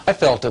I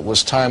felt it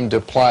was time to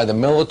apply the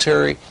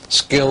military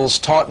skills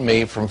taught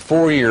me from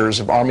 4 years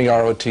of Army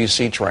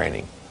ROTC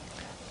training.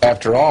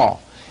 After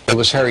all, it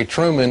was Harry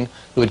Truman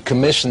who had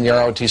commissioned the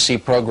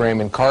ROTC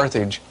program in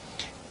Carthage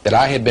that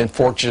I had been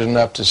fortunate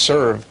enough to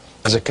serve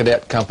as a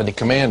cadet company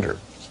commander.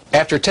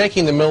 After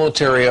taking the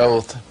military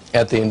oath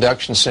at the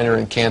induction center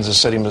in Kansas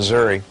City,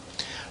 Missouri,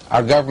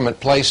 our government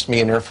placed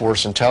me in Air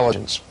Force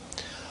intelligence.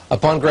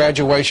 Upon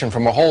graduation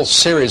from a whole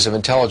series of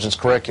intelligence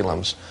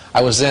curriculums,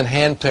 I was then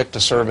handpicked to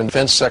serve in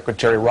Defense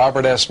Secretary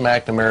Robert S.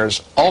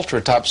 McNamara's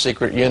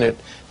ultra-top-secret unit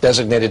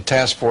designated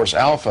Task Force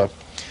Alpha,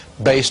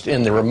 based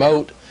in the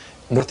remote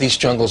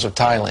northeast jungles of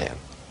Thailand.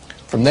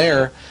 From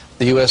there,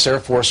 the U.S. Air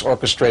Force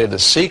orchestrated a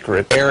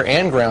secret air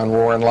and ground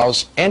war in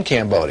Laos and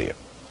Cambodia.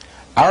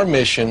 Our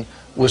mission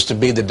was to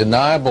be the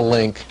deniable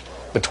link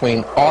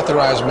between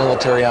authorized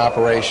military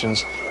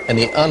operations and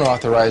the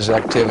unauthorized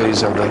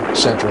activities of the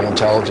Central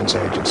Intelligence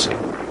Agency.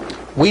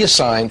 We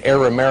assigned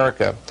Air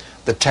America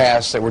the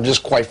tasks that were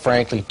just quite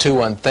frankly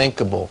too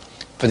unthinkable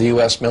for the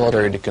U.S.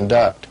 military to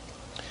conduct.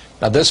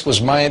 Now, this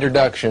was my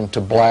introduction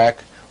to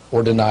black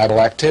or deniable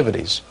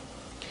activities.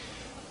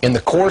 In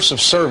the course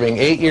of serving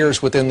 8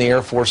 years within the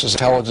Air Force's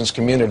intelligence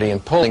community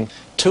and pulling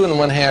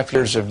 2.5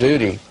 years of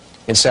duty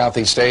in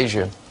Southeast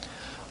Asia,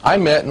 I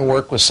met and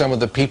worked with some of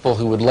the people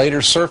who would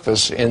later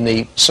surface in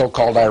the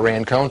so-called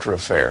Iran-Contra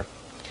affair.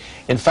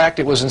 In fact,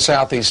 it was in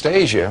Southeast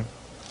Asia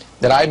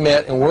that I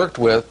met and worked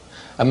with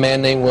a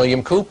man named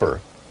William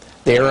Cooper,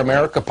 the Air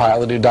America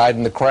pilot who died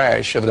in the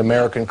crash of an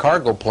American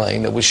cargo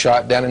plane that was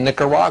shot down in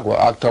Nicaragua,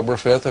 October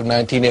 5th of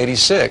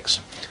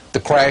 1986, the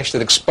crash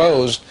that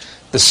exposed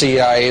the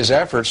CIA's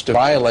efforts to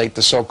violate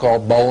the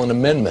so-called Bowen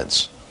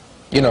Amendments,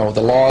 you know,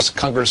 the laws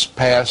Congress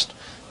passed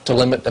to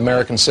limit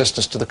American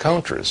assistance to the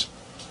Contras.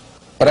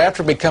 But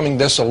after becoming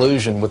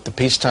disillusioned with the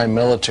peacetime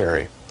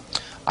military,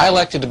 I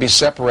elected to be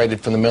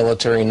separated from the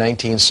military in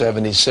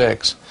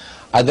 1976.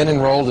 I then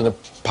enrolled in a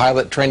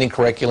pilot training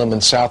curriculum in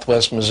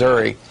Southwest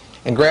Missouri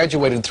and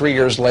graduated 3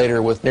 years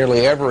later with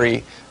nearly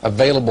every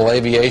available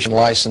aviation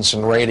license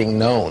and rating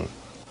known.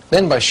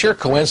 Then, by sheer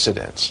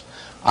coincidence,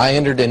 I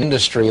entered an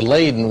industry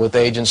laden with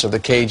agents of the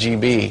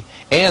KGB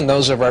and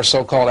those of our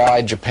so-called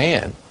ally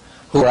Japan,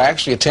 who were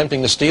actually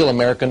attempting to steal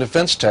American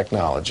defense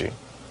technology.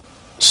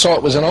 So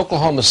it was in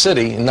Oklahoma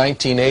City in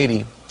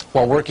 1980,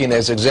 while working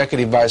as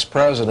executive vice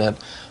president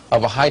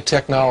of a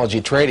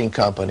high-technology trading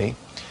company,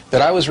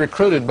 that I was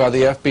recruited by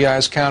the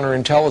FBI's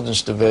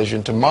counterintelligence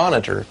division to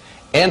monitor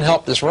and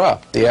help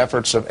disrupt the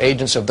efforts of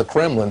agents of the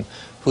Kremlin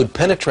who had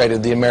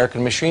penetrated the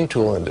American machine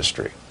tool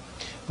industry.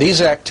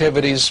 These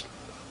activities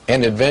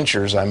and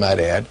adventures, I might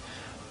add,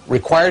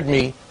 required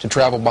me to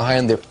travel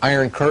behind the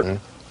Iron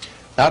Curtain,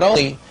 not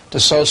only to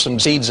sow some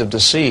seeds of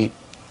deceit,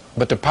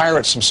 but to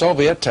pirate some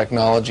Soviet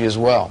technology as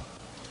well.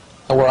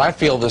 Now, where I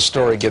feel this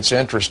story gets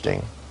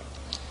interesting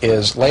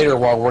is later,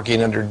 while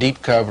working under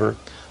deep cover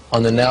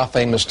on the now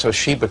famous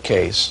Toshiba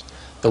case,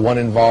 the one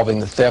involving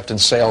the theft and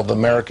sale of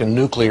American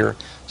nuclear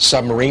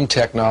submarine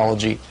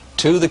technology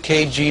to the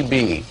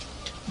KGB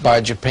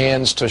by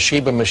Japan's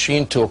Toshiba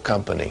machine tool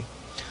company.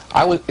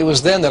 It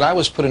was then that I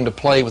was put into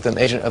play with an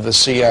agent of the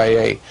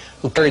CIA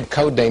who carried the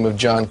code name of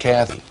John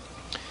Cathy.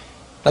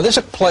 Now, this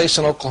took place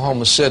in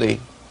Oklahoma City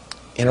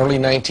in early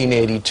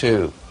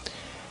 1982.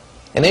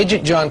 And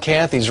Agent John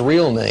Cathy's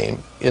real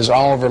name is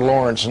Oliver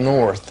Lawrence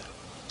North,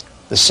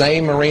 the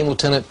same Marine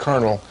Lieutenant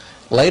Colonel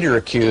later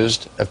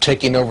accused of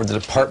taking over the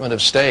Department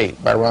of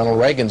State by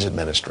Ronald Reagan's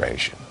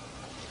administration.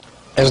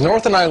 As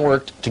North and I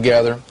worked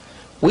together,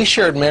 we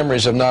shared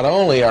memories of not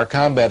only our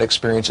combat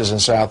experiences in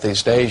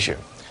Southeast Asia,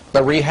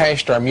 but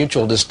rehashed our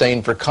mutual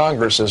disdain for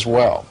Congress as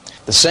well.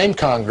 The same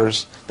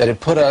Congress that had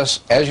put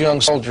us as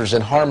young soldiers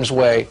in harm's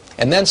way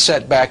and then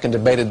sat back and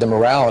debated the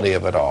morality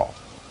of it all.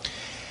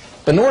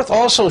 But North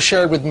also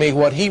shared with me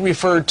what he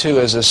referred to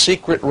as a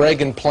secret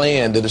Reagan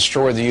plan to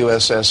destroy the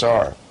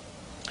USSR.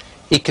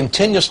 He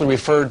continuously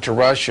referred to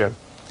Russia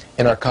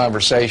in our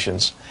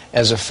conversations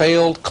as a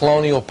failed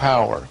colonial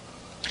power,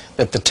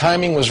 that the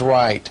timing was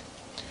right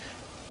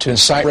to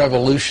incite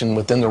revolution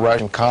within the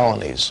Russian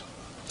colonies.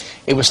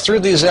 It was through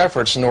these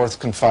efforts, North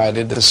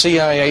confided, that the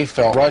CIA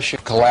felt Russia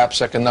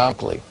collapse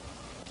economically.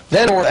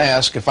 Then North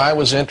asked if I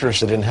was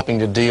interested in helping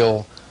to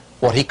deal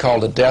what he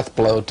called a death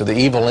blow to the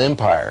evil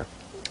empire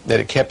that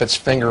had kept its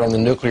finger on the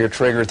nuclear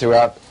trigger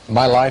throughout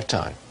my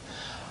lifetime.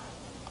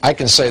 I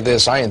can say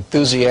this, I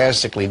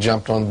enthusiastically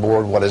jumped on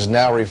board what is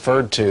now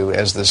referred to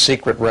as the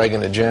secret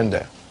Reagan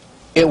agenda.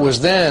 It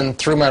was then,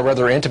 through my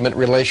rather intimate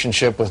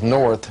relationship with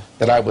North,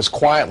 that I was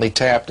quietly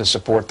tapped to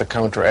support the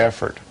Contra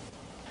effort.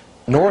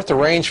 North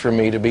arranged for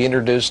me to be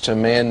introduced to a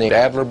man named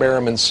Adler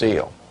Berriman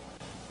Seal.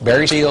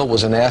 Barry Seal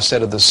was an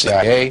asset of the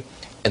CIA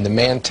and the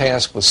man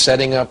tasked with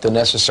setting up the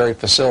necessary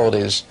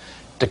facilities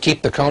to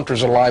keep the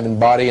Contras alive in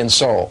body and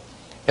soul,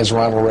 as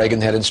Ronald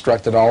Reagan had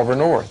instructed Oliver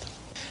North.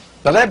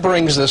 Now that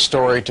brings this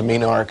story to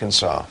Mena,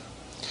 Arkansas,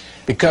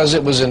 because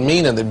it was in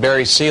Mena that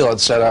Barry Seal had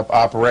set up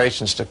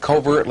operations to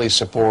covertly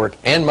support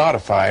and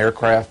modify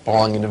aircraft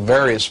belonging to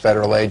various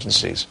federal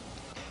agencies.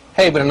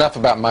 Hey, but enough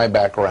about my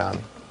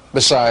background.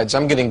 Besides,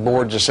 I'm getting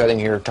bored just sitting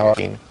here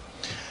talking.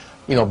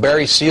 You know,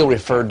 Barry Seal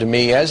referred to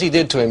me, as he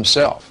did to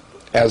himself,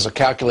 as a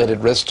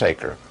calculated risk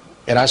taker.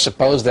 And I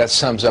suppose that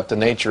sums up the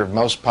nature of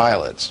most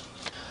pilots.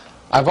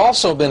 I've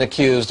also been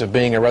accused of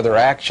being a rather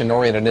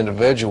action-oriented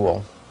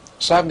individual,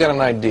 so I've got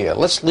an idea.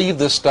 Let's leave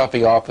this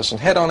stuffy office and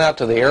head on out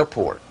to the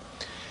airport.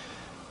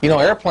 You know,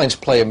 airplanes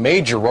play a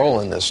major role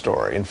in this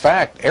story. In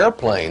fact,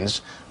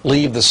 airplanes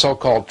leave the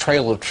so-called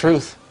trail of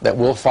truth that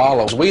we'll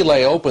follow as we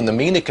lay open the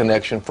Mena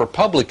Connection for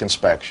public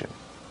inspection.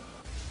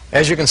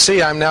 As you can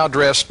see, I'm now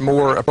dressed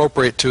more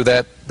appropriate to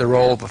the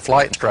role of a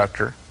flight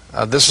instructor.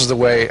 This is the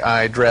way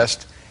I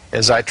dressed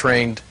as I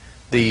trained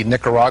the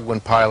Nicaraguan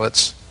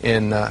pilots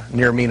in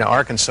near Mena,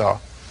 Arkansas.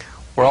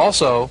 We're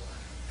also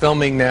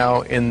filming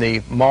now in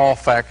the Mall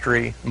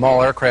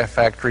aircraft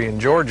factory in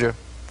Georgia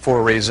for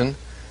a reason.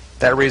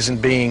 That reason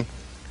being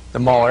the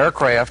Mall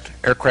aircraft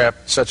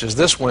such as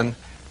this one,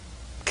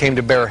 came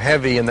to bear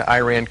heavy in the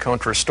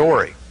Iran-Contra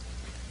story.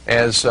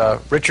 As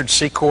Richard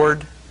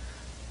Secord,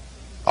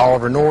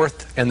 Oliver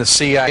North, and the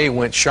CIA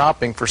went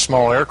shopping for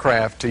small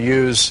aircraft to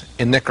use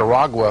in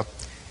Nicaragua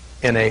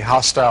in a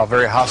hostile,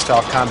 very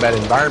hostile combat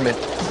environment,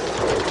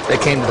 they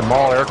came to the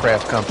Mall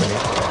Aircraft Company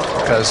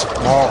because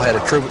Mall had a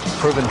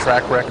proven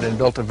track record and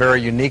built a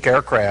very unique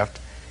aircraft,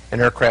 an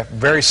aircraft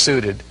very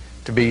suited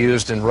to be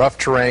used in rough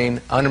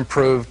terrain,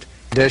 unimproved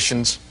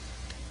conditions,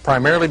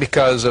 primarily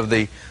because of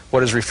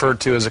what is referred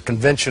to as a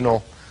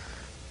conventional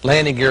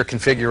landing gear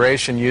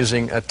configuration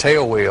using a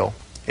tail wheel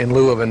in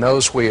lieu of a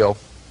nose wheel.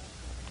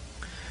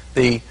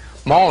 The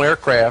Mall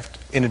aircraft,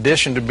 in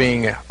addition to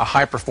being a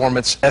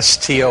high-performance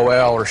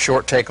STOL, or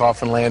short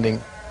takeoff and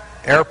landing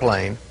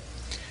airplane,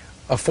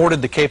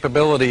 afforded the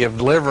capability of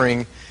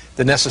delivering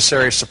the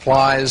necessary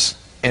supplies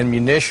and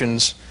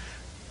munitions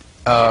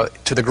to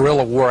the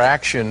guerrilla war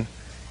action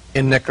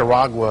in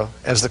Nicaragua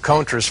as the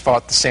Contras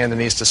fought the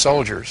Sandinista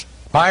soldiers.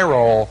 My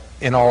role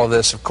in all of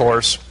this, of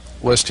course,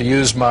 was to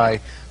use my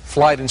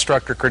flight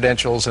instructor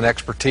credentials and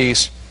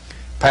expertise,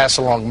 pass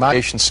along my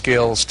aviation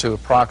skills to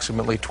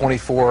approximately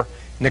 24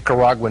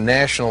 Nicaraguan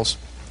nationals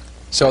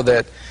so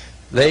that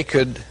they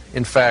could,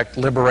 in fact,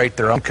 liberate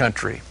their own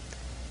country,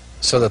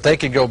 so that they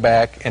could go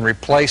back and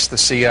replace the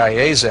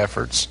CIA's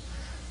efforts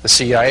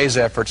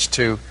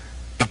to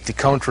keep the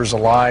Contras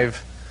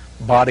alive,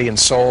 body and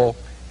soul,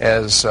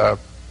 as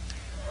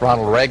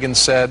Ronald Reagan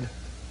said,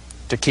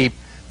 to keep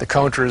the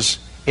Contras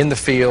in the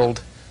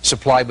field,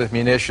 supplied with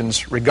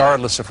munitions,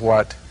 regardless of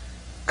what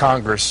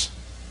Congress,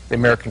 the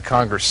American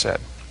Congress,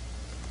 said.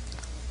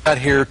 I'm not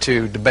here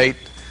to debate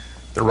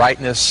the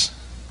rightness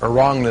or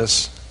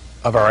wrongness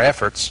of our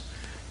efforts.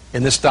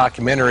 In this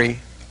documentary,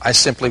 I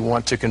simply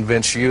want to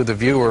convince you, the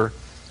viewer,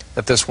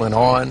 that this went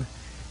on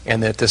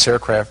and that this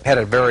aircraft had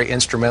a very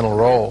instrumental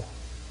role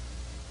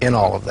in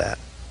all of that.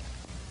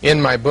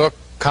 In my book,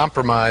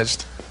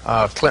 Compromised,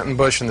 Clinton,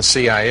 Bush, and the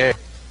CIA,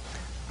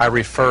 I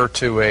refer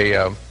to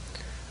a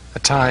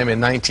time in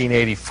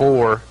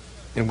 1984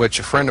 in which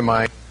a friend of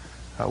mine,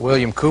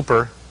 William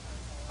Cooper,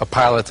 a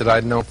pilot that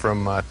I'd known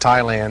from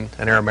Thailand,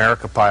 an Air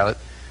America pilot,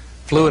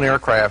 flew an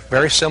aircraft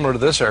very similar to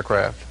this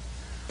aircraft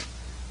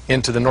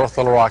into the North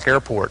Little Rock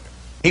Airport.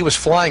 He was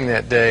flying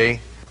that day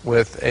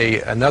with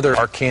another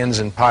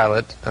Arkansan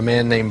pilot, a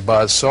man named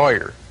Buzz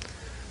Sawyer.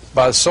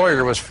 Buzz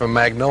Sawyer was from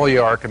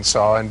Magnolia,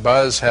 Arkansas, and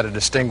Buzz had a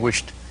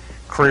distinguished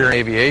career in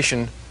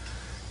aviation.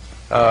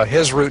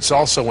 His roots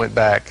also went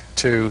back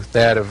to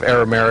that of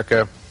Air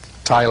America,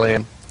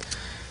 Thailand,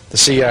 the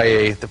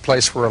CIA, the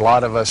place where a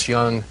lot of us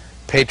young,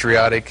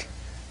 patriotic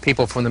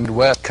people from the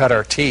Midwest cut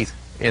our teeth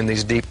in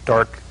these deep,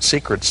 dark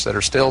secrets that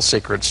are still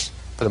secrets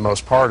for the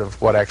most part of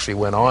what actually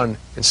went on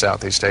in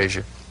Southeast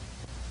Asia.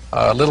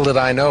 Little did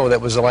I know that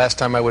was the last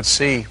time I would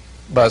see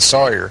Buzz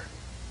Sawyer.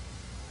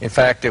 In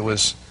fact, it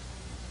was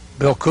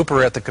Bill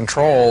Cooper at the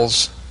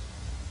controls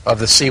of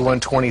the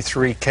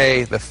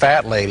C-123K, the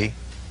Fat Lady,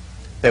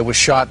 that was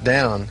shot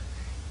down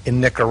in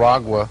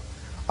Nicaragua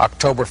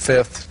October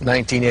 5th,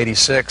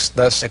 1986,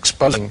 thus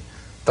exposing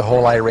the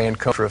whole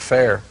Iran-Contra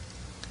affair.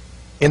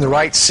 In the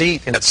right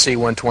seat in that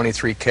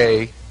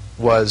C-123K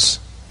was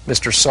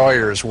Mr.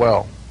 Sawyer as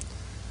well.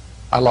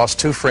 I lost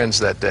two friends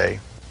that day.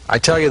 I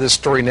tell you this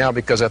story now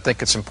because I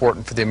think it's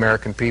important for the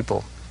American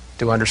people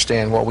to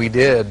understand what we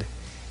did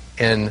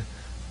in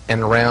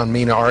and around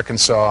Mena,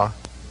 Arkansas,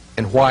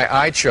 and why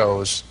I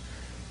chose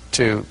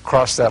to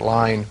cross that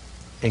line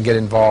and get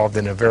involved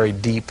in a very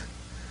deep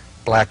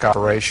black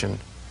operation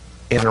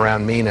in and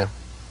around Mena,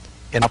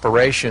 an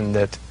operation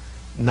that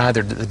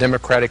neither the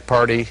Democratic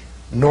Party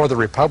nor the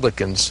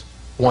Republicans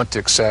want to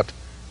accept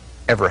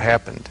ever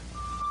happened.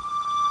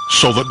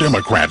 So the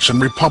Democrats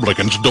and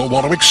Republicans don't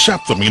want to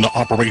accept the Mena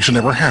operation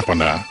ever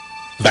happened, huh?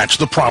 That's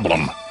the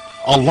problem.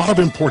 A lot of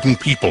important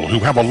people who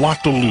have a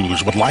lot to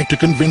lose would like to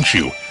convince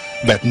you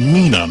that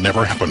Mena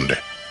never happened.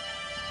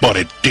 But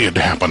it did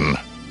happen.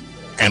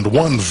 And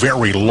one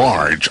very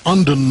large,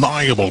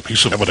 undeniable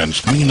piece of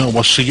evidence Mena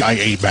was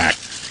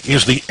CIA-backed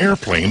is the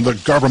airplane the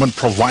government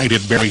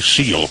provided Barry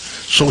Seal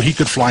so he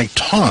could fly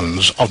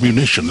tons of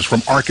munitions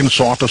from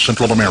Arkansas to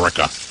Central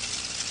America.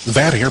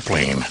 That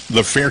airplane,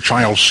 the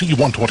Fairchild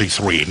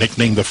C-123,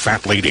 nicknamed the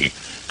Fat Lady,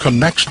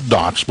 connects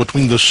dots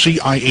between the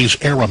CIA's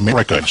Air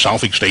America and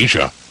Southeast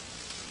Asia,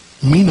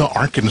 Mena,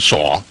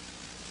 Arkansas,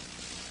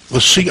 the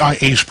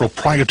CIA's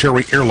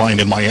proprietary airline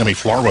in Miami,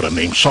 Florida,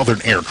 named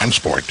Southern Air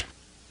Transport,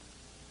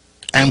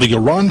 and the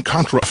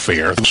Iran-Contra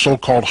affair, the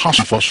so-called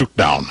Hasifa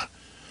shootdown.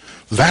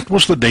 That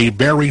was the day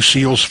Barry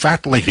Seal's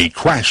Fat Lady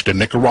crashed in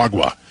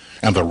Nicaragua,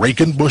 and the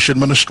Reagan-Bush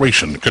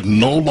administration could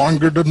no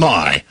longer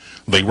deny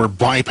they were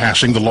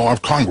bypassing the law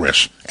of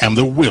Congress and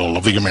the will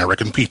of the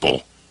American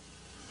people.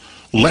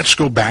 Let's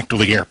go back to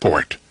the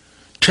airport.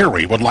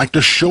 Terry would like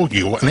to show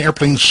you an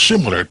airplane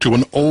similar to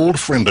an old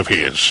friend of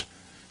his.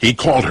 He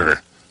called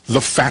her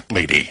the Fat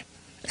Lady,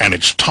 and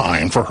it's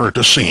time for her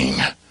to sing.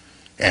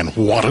 And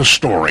what a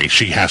story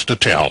she has to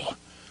tell.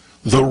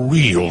 The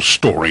real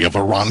story of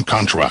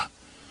Iran-Contra.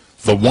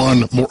 The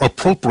one more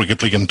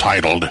appropriately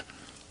entitled,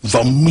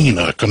 The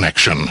Mena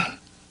Connection.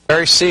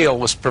 Barry Seal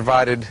was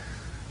provided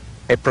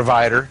a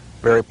provider,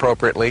 very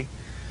appropriately,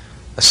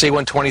 a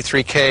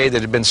C-123K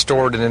that had been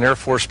stored in an Air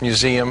Force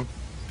museum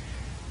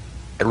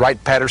at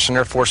Wright-Patterson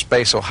Air Force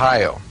Base,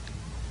 Ohio.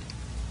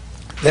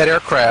 That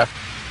aircraft,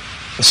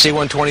 the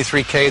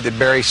C-123K that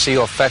Barry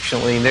Seal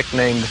affectionately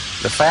nicknamed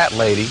the Fat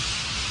Lady,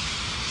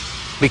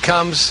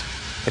 becomes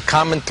the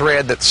common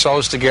thread that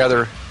sews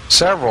together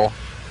several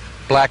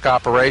black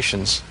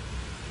operations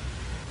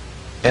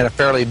in a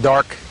fairly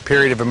dark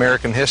period of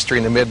American history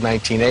in the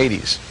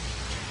mid-1980s.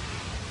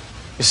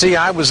 You see,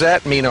 I was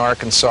at Mena,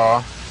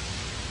 Arkansas,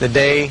 the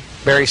day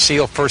Barry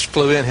Seal first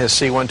flew in his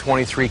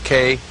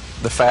C-123K,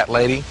 the Fat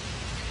Lady.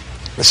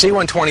 The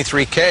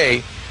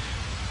C-123K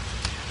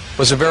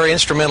was a very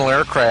instrumental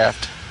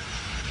aircraft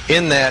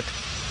in that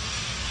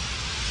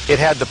it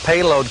had the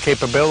payload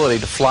capability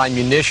to fly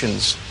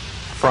munitions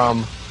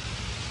from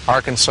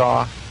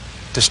Arkansas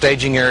to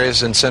staging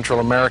areas in Central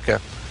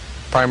America,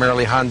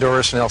 primarily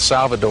Honduras and El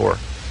Salvador.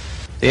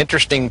 The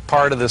interesting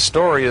part of this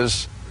story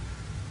is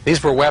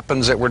these were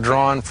weapons that were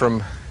drawn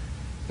from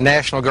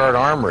National Guard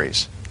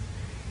armories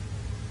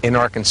in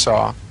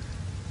Arkansas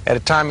at a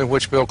time in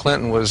which Bill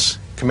Clinton was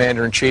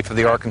Commander-in-Chief of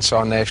the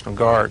Arkansas National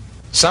Guard.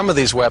 Some of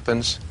these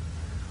weapons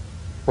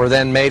were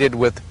then mated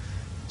with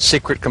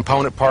secret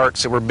component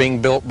parts that were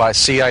being built by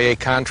CIA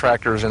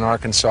contractors in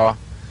Arkansas,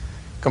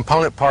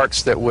 component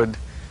parts that would,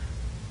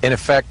 in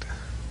effect,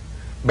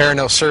 bear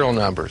no serial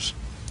numbers,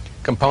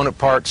 component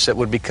parts that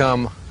would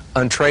become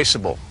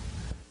untraceable.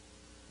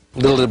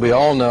 Little did we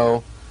all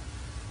know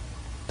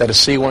that a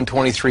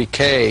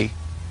C-123K,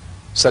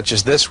 such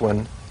as this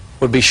one,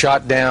 would be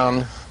shot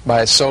down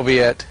by a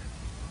Soviet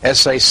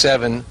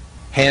SA-7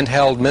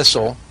 handheld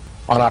missile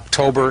on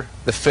October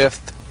the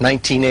 5th,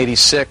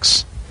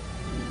 1986,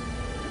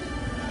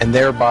 and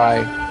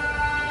thereby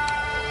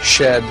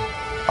shed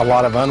a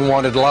lot of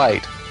unwanted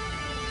light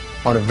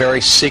on a very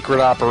secret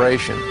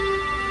operation.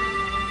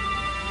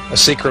 A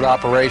secret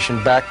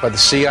operation backed by the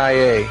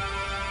CIA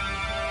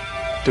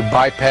to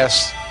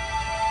bypass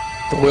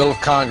the will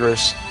of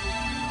Congress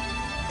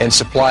and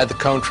supply the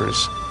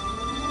Contras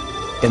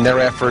in their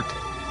effort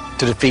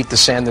to defeat the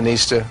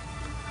Sandinista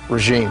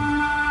regime.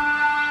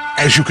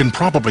 As you can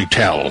probably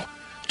tell,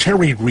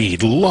 Terry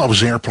Reed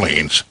loves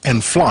airplanes,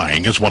 and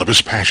flying is one of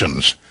his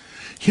passions.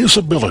 His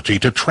ability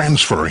to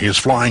transfer his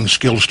flying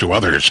skills to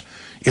others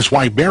is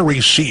why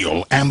Barry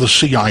Seal and the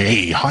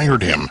CIA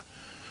hired him.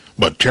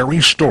 But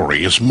Terry's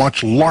story is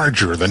much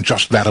larger than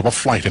just that of a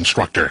flight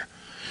instructor.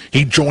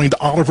 He joined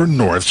Oliver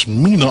North's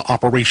Mena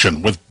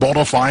operation with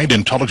bona fide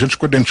intelligence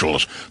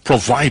credentials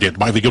provided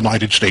by the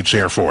United States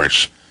Air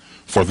Force.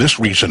 For this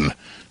reason,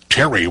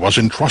 Terry was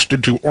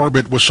entrusted to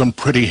orbit with some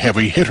pretty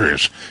heavy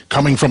hitters,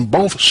 coming from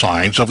both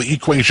sides of the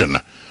equation,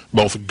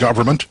 both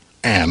government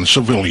and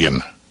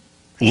civilian.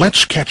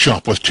 Let's catch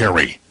up with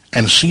Terry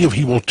and see if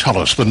he will tell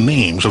us the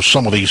names of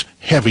some of these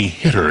heavy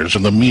hitters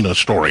in the Mena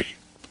story.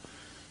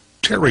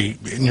 Terry,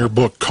 in your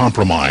book,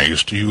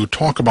 Compromised, you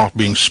talk about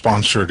being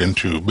sponsored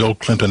into Bill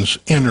Clinton's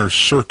inner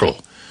circle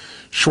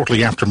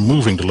shortly after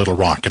moving to Little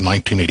Rock in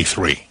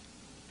 1983.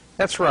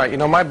 That's right. You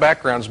know, my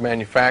background's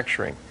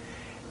manufacturing.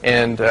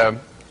 And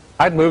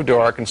I'd moved to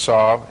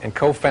Arkansas and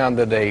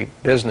co-founded a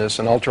business,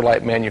 an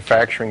ultralight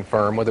manufacturing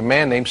firm, with a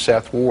man named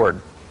Seth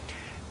Ward.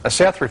 Now,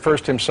 Seth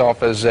refers to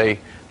himself as a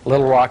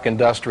Little Rock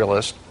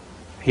industrialist.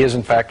 He is,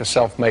 in fact, a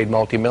self-made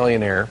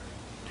multimillionaire.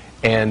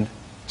 And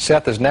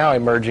Seth is now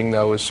emerging,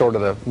 though, as sort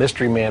of the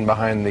mystery man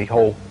behind the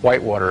whole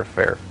Whitewater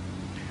affair.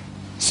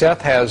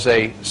 Seth has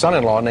a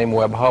son-in-law named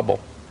Webb Hubble.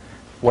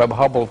 Webb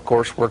Hubble, of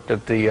course, worked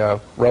at the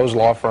Rose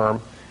Law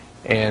Firm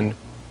and,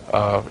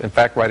 in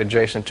fact, right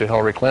adjacent to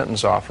Hillary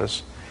Clinton's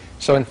office.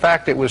 So, in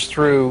fact, it was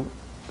through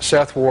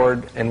Seth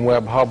Ward and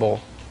Webb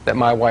Hubble that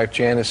my wife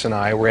Janice and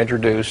I were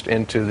introduced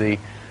into the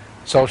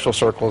social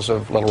circles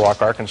of Little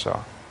Rock, Arkansas.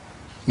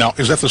 Now,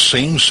 is that the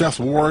same Seth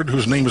Ward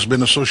whose name has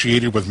been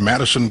associated with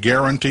Madison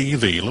Guaranty,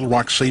 the Little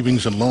Rock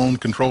savings and loan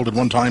controlled at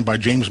one time by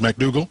James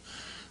McDougal,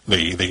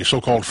 the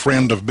so-called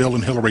friend of Bill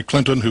and Hillary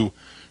Clinton who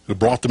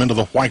brought them into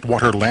the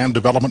Whitewater Land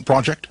Development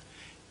Project?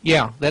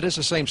 Yeah, that is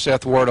the same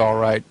Seth Ward, all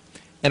right.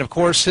 And of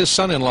course, his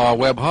son-in-law,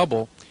 Webb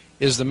Hubbell,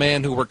 is the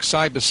man who worked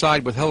side by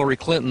side with Hillary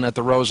Clinton at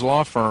the Rose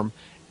Law Firm,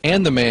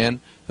 and the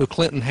man who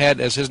Clinton had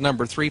as his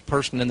number 3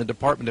 person in the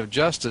Department of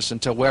Justice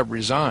until Webb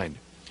resigned.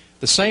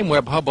 The same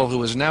Webb Hubbell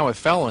who is now a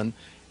felon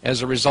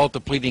as a result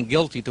of pleading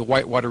guilty to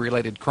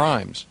Whitewater-related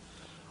crimes.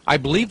 I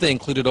believe they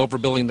included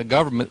overbilling the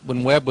government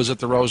when Webb was at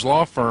the Rose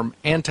Law Firm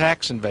and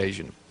tax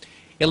invasion.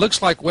 It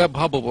looks like Webb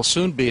Hubbell will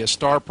soon be a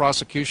star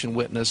prosecution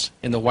witness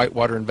in the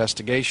Whitewater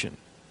investigation.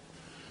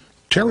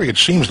 Terry, it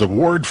seems the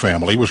Ward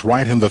family was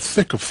right in the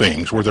thick of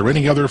things. Were there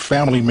any other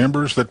family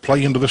members that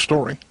play into the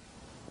story?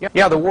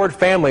 Yeah, the Ward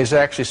family is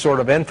actually sort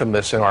of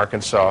infamous in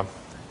Arkansas.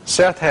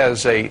 Seth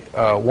has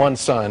one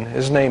son.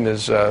 His name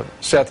is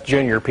Seth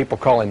Jr. People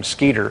call him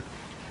Skeeter.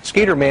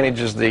 Skeeter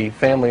manages the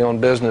family-owned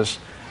business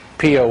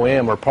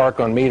POM, or Park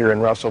on Meter, in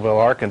Russellville,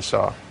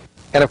 Arkansas.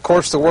 And of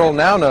course, the world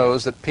now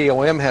knows that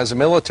POM has a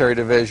military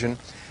division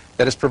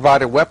that has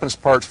provided weapons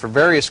parts for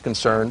various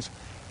concerns,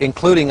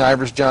 including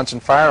Ivers Johnson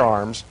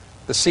Firearms,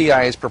 the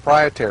CIA's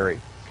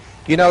proprietary.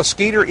 You know,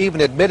 Skeeter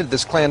even admitted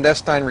this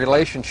clandestine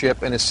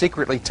relationship in a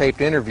secretly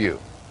taped interview.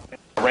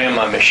 I ran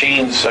my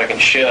machine second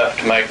shift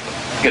to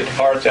get the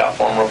parts out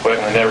for them real quick,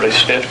 and they never really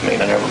stiffed me,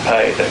 and they never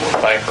paid. They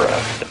were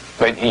bankrupt.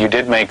 But you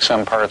did make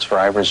some parts for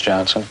Ivers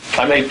Johnson?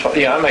 I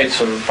made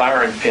some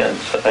firing pins,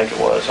 I think it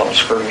was, on a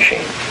screw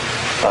machine.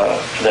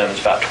 For them,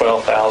 it's about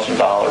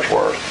 $12,000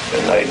 worth,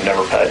 and they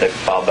never paid. They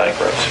filed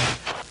bankruptcy.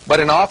 But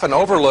an often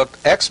overlooked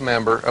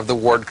ex-member of the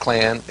Ward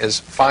clan is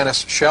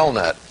Finus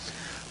Shellnut.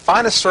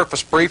 Finus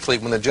surfaced briefly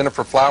when the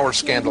Jennifer Flowers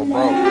scandal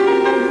broke.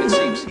 It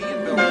seems he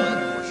and Bill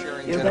Clinton were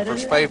sharing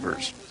Jennifer's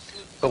favors.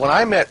 But when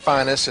I met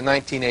Finus in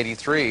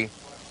 1983,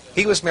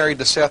 he was married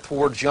to Seth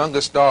Ward's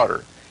youngest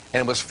daughter,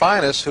 and it was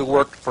Finus who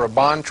worked for a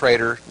bond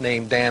trader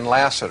named Dan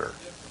Lassiter.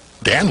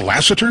 Dan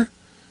Lassiter?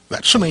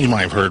 That's a name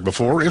I've heard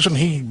before. Isn't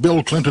he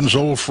Bill Clinton's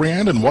old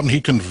friend, and wasn't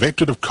he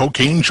convicted of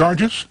cocaine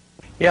charges?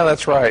 Yeah,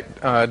 that's right.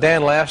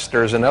 Dan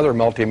Lassiter is another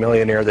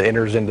multimillionaire that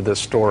enters into this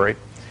story.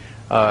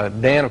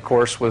 Dan, of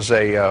course, was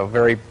a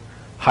very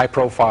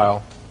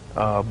high-profile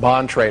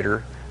bond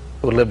trader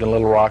who lived in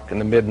Little Rock in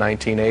the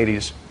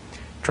mid-1980s,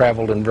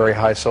 traveled in very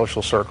high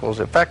social circles.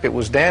 In fact, it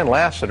was Dan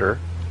Lassiter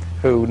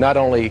who not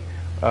only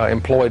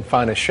employed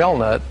Finus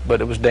Shellnut,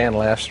 but it was Dan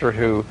Lassiter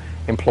who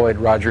employed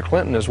Roger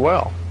Clinton as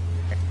well.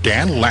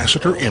 Dan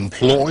Lassiter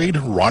employed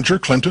Roger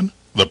Clinton,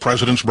 the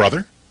president's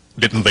brother?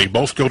 Didn't they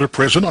both go to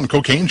prison on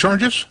cocaine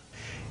charges?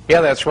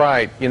 Yeah, that's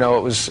right. You know,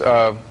 it was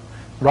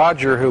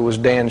Roger who was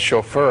Dan's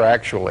chauffeur,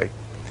 actually.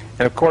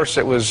 And of course,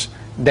 it was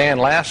Dan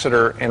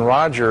Lassiter and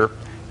Roger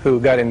who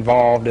got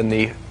involved in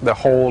the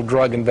whole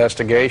drug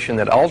investigation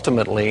that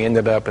ultimately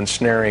ended up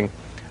ensnaring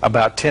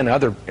about 10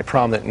 other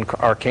prominent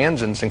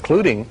Arkansans,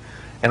 including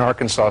an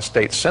Arkansas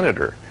state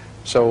senator.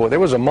 So there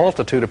was a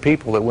multitude of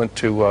people that went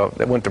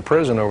to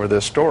prison over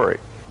this story.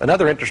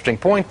 Another interesting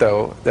point,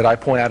 though, that I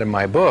point out in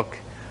my book,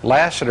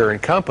 Lassiter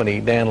and Company,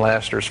 Dan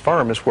Lassiter's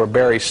firm, is where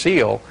Barry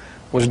Seal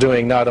was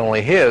doing not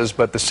only his,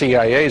 but the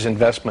CIA's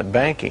investment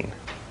banking.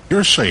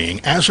 You're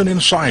saying, as an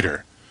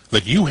insider,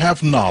 that you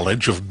have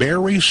knowledge of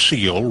Barry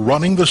Seal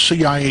running the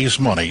CIA's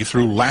money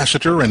through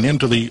Lassiter and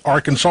into the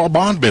Arkansas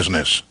bond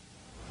business?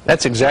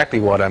 That's exactly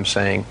what I'm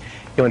saying.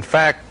 You know, in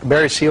fact,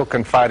 Barry Seal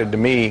confided to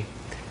me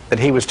that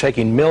he was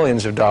taking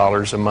millions of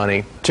dollars of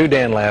money to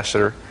Dan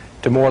Lassiter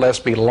to more or less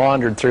be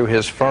laundered through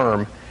his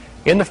firm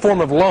in the form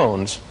of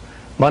loans,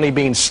 money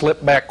being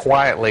slipped back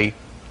quietly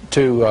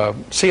to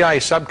CIA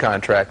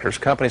subcontractors,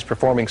 companies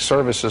performing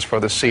services for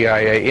the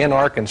CIA in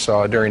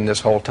Arkansas during this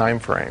whole time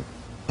frame.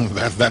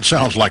 That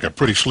sounds like a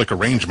pretty slick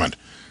arrangement,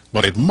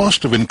 but it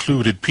must have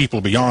included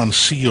people beyond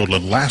Seal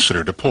and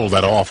Lassiter to pull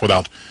that off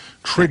without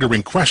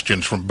triggering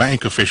questions from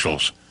bank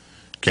officials.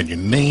 Can you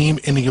name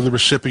any of the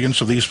recipients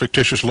of these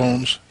fictitious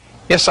loans?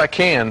 Yes, I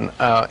can.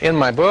 In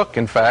my book,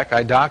 in fact,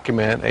 I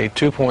document a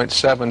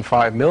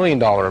 $2.75 million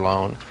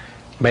loan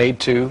made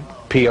to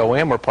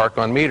POM, or Park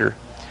on Meter.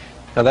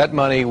 Now, that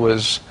money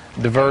was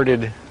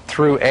diverted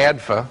through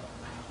ADFA,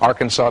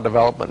 Arkansas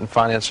Development and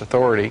Finance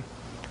Authority,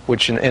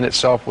 which in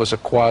itself was a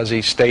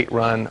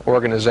quasi-state-run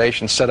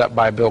organization set up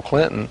by Bill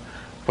Clinton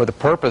for the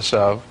purpose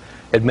of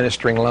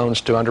administering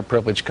loans to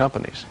underprivileged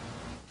companies.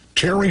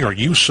 Terry, are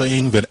you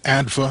saying that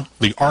ADFA,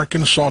 the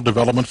Arkansas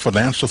Development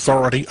Finance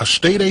Authority, a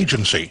state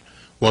agency,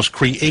 was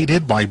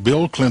created by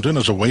Bill Clinton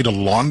as a way to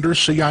launder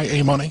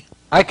CIA money?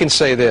 I can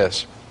say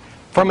this.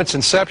 From its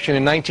inception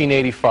in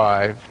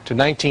 1985 to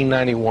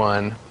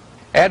 1991,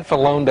 ADFA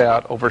loaned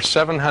out over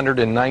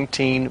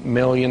 $719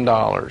 million.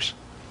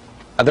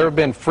 Now, there have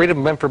been Freedom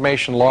of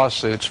Information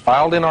lawsuits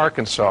filed in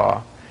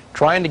Arkansas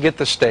trying to get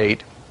the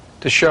state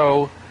to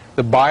show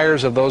the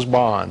buyers of those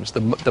bonds,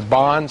 the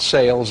bond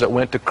sales that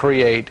went to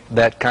create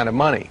that kind of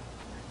money.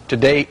 To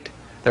date,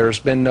 there's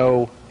been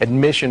no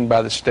admission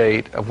by the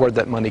state of where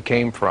that money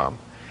came from.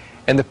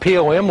 And the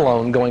POM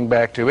loan, going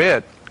back to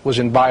it, was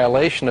in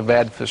violation of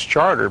ADFA's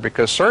charter,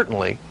 because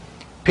certainly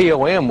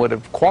POM would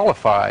have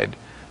qualified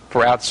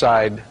for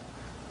outside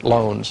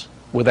loans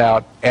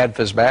without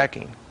ADFA's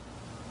backing.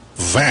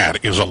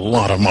 That is a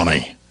lot of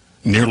money.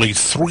 Nearly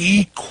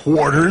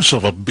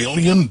 $750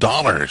 million.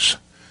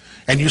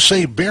 And you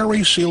say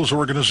Barry Seal's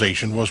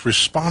organization was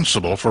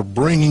responsible for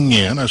bringing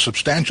in a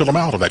substantial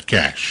amount of that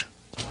cash.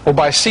 Well,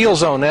 by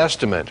Seal's own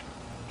estimate,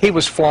 he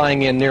was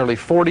flying in nearly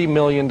 $40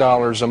 million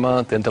a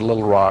month into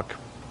Little Rock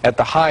at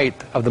the height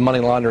of the money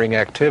laundering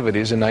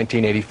activities in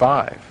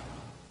 1985.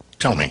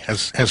 Tell me,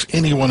 has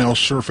anyone else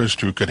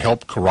surfaced who could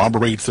help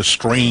corroborate the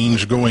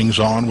strange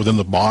goings-on within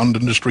the bond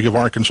industry of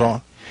Arkansas?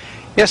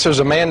 Yes, there's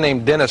a man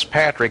named Dennis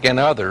Patrick and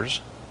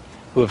others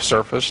who have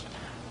surfaced,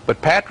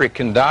 but Patrick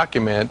can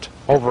document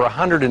over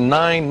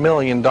 $109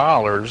 million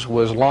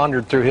was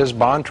laundered through his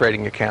bond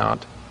trading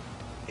account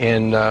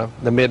in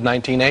the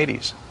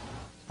mid-1980s.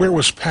 Where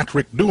was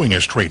Patrick doing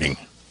his trading?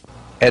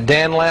 At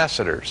Dan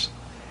Lassiter's.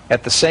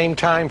 At the same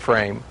time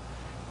frame,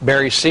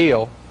 Barry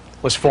Seal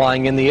was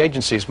flying in the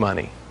agency's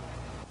money.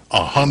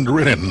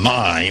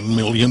 $109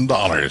 million.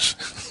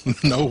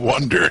 No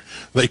wonder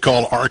they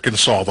call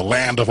Arkansas the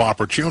land of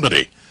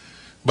opportunity.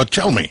 But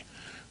tell me,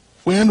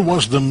 when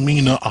was the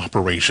Mena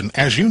operation,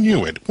 as you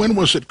knew it, when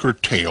was it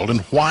curtailed,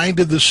 and why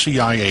did the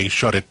CIA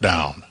shut it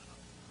down?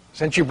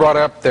 Since you brought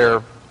up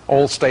their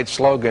old state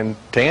slogan,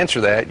 to answer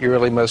that, you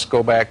really must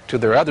go back to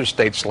their other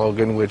state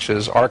slogan, which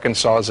is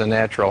Arkansas is a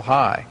natural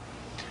high.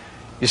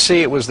 You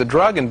see, it was the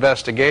drug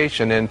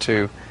investigation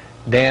into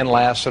Dan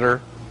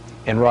Lassiter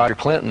and Roger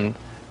Clinton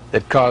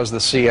that caused the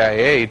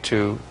CIA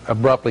to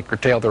abruptly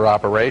curtail their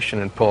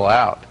operation and pull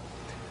out.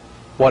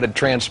 What had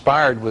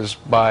transpired was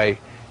by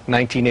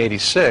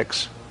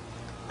 1986,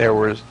 there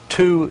were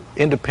 2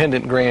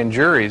 independent grand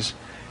juries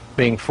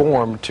being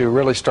formed to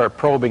really start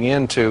probing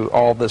into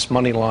all this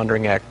money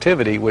laundering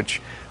activity,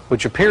 which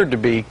appeared to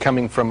be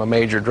coming from a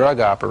major drug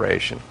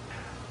operation.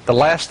 The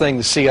last thing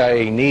the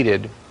CIA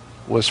needed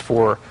was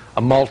for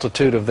a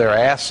multitude of their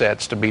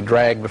assets to be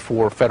dragged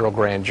before federal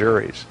grand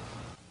juries.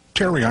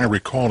 Terry, I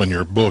recall in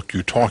your book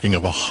you talking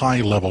of a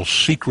high-level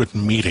secret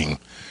meeting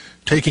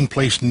taking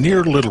place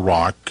near Little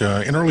Rock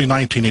in early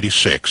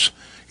 1986.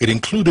 It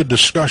included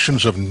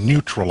discussions of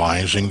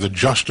neutralizing the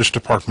Justice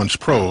Department's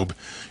probe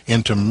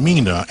into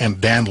Mena and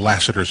Dan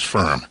Lassiter's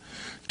firm.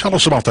 Tell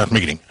us about that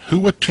meeting.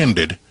 Who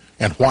attended,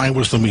 and why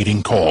was the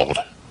meeting called?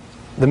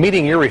 The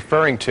meeting you're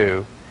referring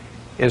to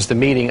is the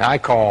meeting I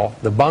call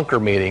the bunker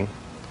meeting,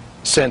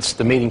 since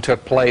the meeting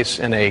took place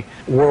in a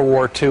World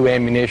War II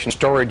ammunition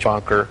storage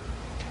bunker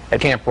at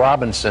Camp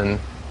Robinson,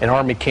 an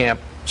Army camp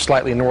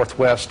slightly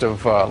northwest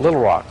of Little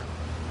Rock.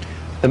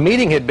 The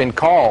meeting had been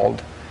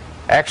called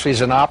actually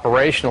as an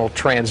operational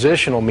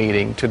transitional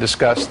meeting to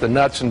discuss the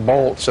nuts and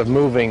bolts of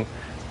moving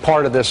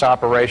part of this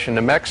operation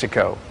to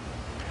Mexico.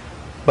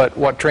 But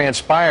what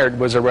transpired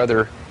was a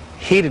rather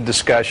heated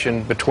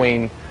discussion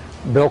between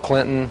Bill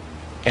Clinton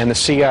and the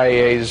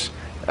CIA's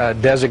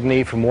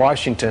designee from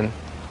Washington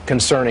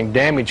concerning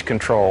damage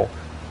control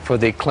for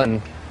the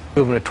Clinton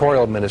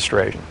gubernatorial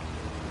administration.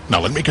 Now,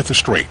 let me get this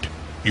straight.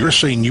 You're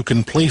saying you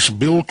can place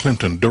Bill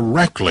Clinton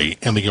directly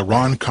in the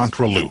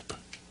Iran-Contra loop?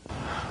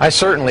 I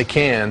certainly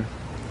can.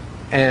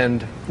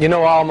 And, you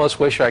know, I almost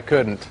wish I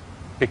couldn't,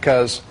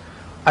 because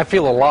I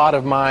feel a lot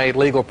of my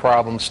legal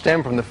problems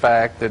stem from the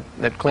fact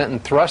that Clinton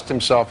thrust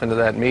himself into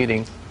that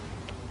meeting,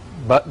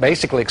 but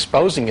basically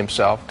exposing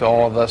himself to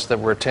all of us that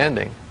were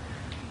attending,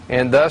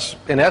 and thus,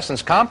 in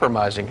essence,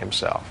 compromising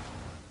himself.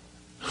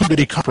 Who did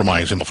he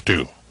compromise himself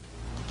to?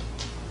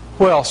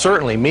 Well,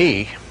 certainly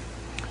me.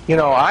 You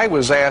know, I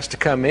was asked to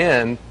come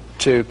in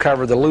to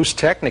cover the loose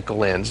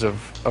technical ends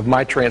of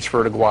my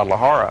transfer to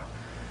Guadalajara.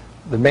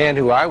 The man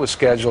who I was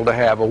scheduled to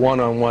have a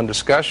one-on-one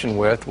discussion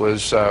with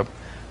was a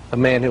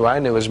man who I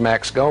knew as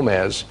Max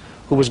Gomez,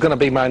 who was going to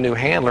be my new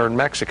handler in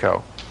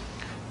Mexico.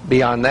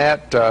 Beyond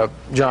that,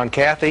 John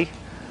Cathy,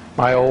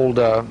 my old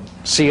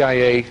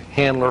CIA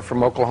handler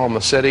from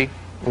Oklahoma City,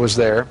 was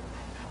there.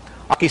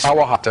 Aki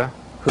Sawahata,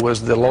 who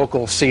was the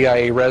local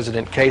CIA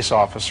resident case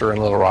officer in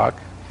Little Rock,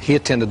 he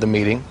attended the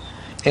meeting.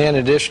 And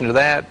in addition to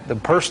that, the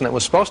person that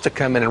was supposed to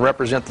come in and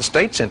represent the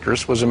state's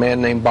interests was a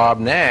man named Bob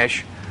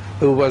Nash,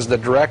 who was the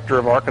director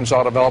of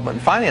Arkansas Development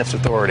and Finance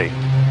Authority.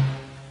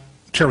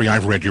 Terry,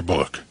 I've read your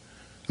book.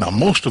 Now,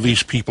 most of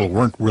these people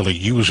weren't really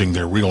using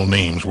their real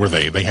names, were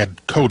they? They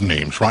had code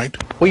names, right?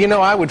 Well, you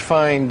know, I would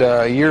find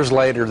years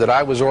later that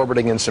I was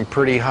orbiting in some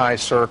pretty high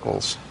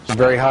circles, some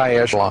very high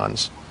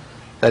echelons,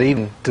 that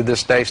even to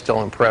this day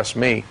still impress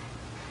me.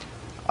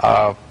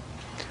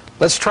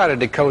 Let's try to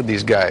decode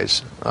these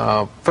guys.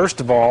 First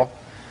of all,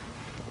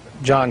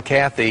 John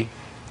Cathy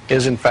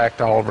is in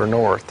fact Oliver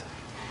North.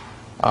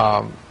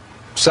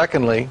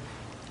 Secondly,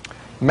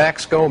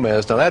 Max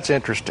Gomez, now that's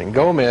interesting.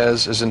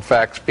 Gomez is in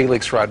fact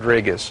Felix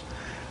Rodriguez.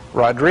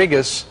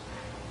 Rodriguez,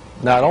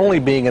 not only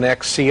being an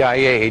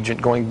ex-CIA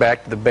agent going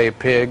back to the Bay of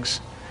Pigs,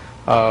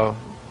 the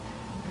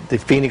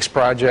Phoenix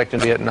Project in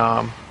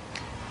Vietnam,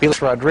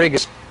 Felix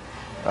Rodriguez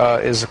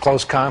is a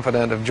close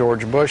confidant of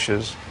George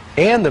Bush's,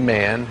 and the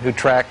man who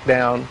tracked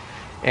down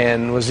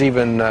and was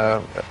even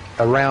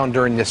around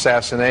during the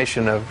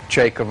assassination of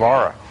Che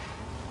Guevara.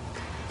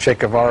 Che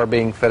Guevara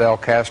being Fidel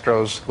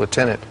Castro's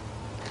lieutenant.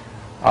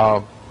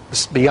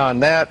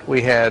 Beyond that,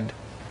 we had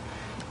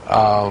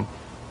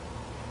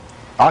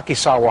Aki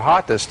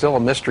Sawahata is still a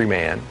mystery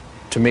man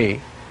to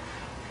me.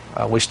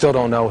 We still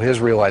don't know his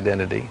real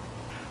identity.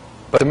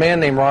 But the man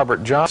named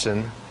Robert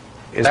Johnson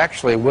is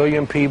actually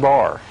William P.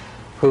 Barr,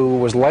 who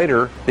was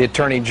later the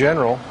Attorney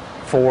General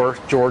for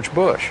George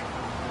Bush.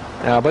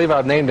 Now, I believe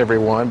I've named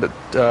everyone,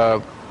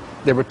 but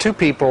there were two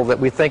people that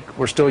we think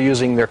were still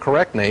using their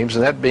correct names,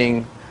 and that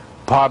being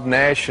Bob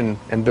Nash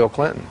and Bill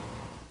Clinton.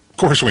 Of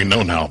course, we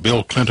know now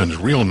Bill Clinton's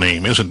real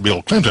name isn't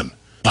Bill Clinton.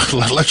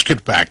 Let's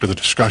get back to the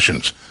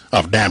discussions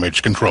of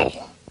damage control.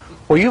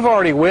 Well, you've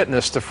already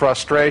witnessed the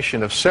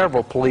frustration of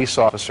several police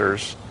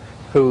officers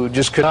who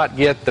just could not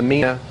get the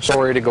Mena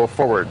story to go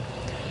forward.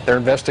 Their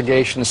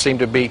investigations seemed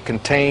to be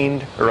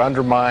contained or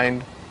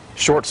undermined,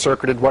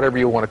 short-circuited, whatever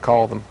you want to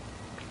call them.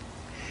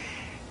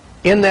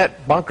 In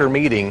that bunker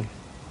meeting,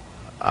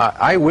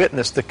 I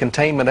witnessed the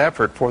containment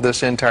effort for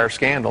this entire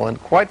scandal, and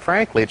quite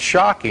frankly, it's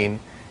shocking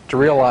to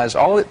realize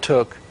all it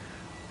took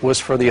was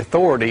for the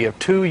authority of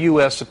 2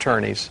 U.S.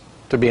 attorneys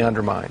to be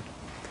undermined.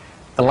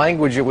 The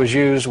language that was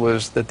used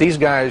was that these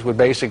guys would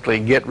basically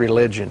get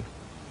religion.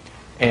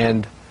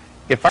 And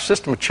if our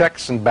system of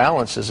checks and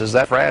balances is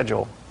that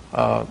fragile,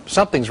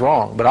 something's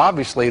wrong. But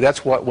obviously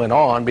that's what went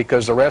on,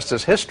 because the rest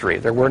is history.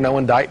 There were no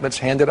indictments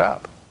handed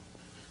up.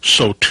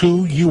 So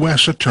 2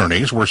 U.S.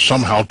 attorneys were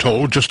somehow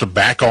told just to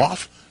back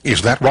off?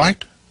 Is that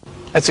right?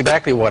 That's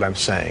exactly what I'm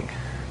saying.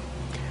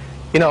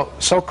 You know,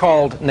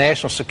 so-called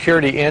national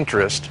security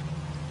interest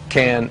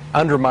can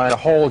undermine the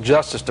whole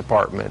Justice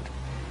Department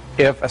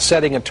if a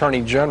sitting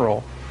Attorney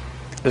General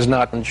does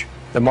not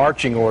the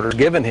marching orders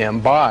given him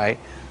by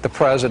the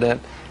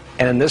President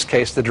and, in this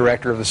case, the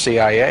Director of the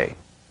CIA.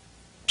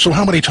 So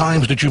how many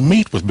times did you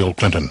meet with Bill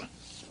Clinton?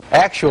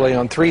 Actually,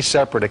 on 3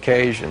 separate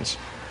occasions,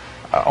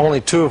 only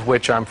 2 of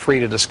which I'm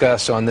free to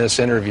discuss on this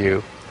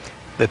interview.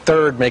 The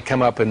third may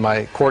come up in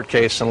my court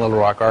case in Little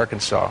Rock,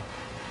 Arkansas.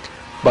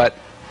 But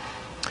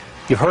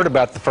you've heard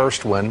about the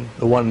first one,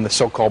 the one in the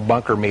so-called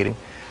bunker meeting.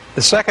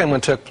 The second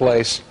one took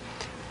place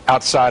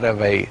outside of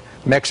a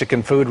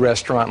Mexican food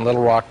restaurant in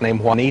Little Rock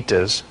named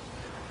Juanita's.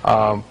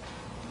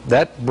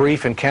 That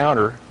brief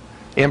encounter,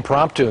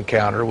 impromptu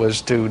encounter,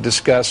 was to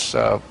discuss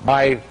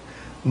my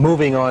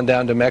moving on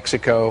down to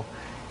Mexico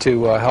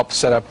to help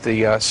set up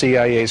the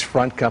CIA's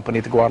front company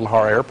at the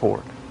Guadalajara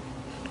airport.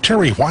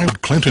 Terry, why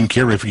would Clinton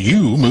care if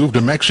you moved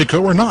to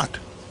Mexico or not?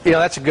 You know,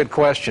 that's a good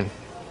question.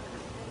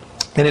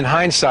 And in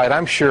hindsight,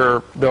 I'm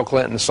sure Bill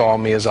Clinton saw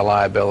me as a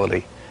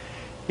liability.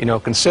 You know,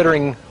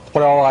 considering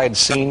what all I had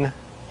seen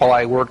while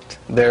I worked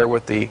there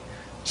with the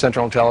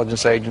Central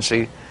Intelligence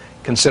Agency,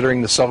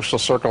 considering the social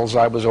circles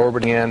I was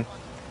orbiting in,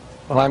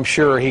 well, I'm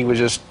sure he was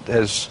just,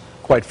 as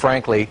quite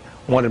frankly,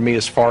 wanted me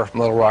as far from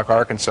Little Rock,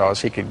 Arkansas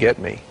as he could get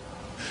me.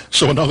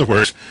 So in other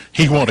words,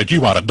 he wanted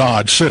you out of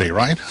Dodge City,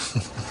 right?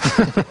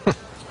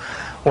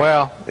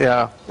 Well,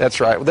 yeah, that's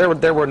right.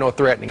 There were no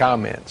threatening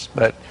comments,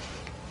 but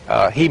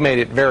he made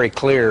it very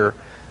clear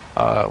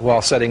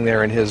while sitting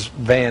there in his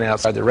van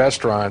outside the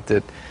restaurant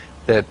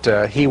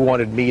that he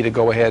wanted me to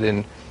go ahead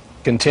and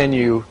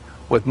continue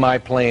with my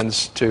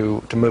plans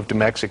to move to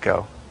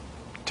Mexico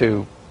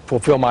to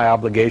fulfill my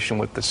obligation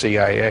with the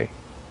CIA.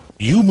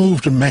 You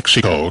moved to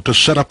Mexico to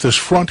set up this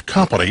front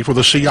company for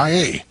the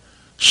CIA.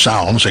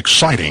 Sounds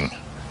exciting.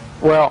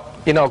 Well,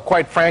 you know,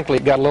 quite frankly,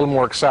 it got a little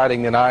more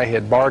exciting than I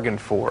had bargained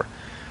for.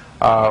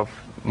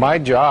 My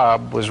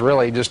job was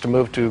really just to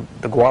move to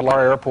the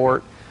Guadalajara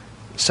airport,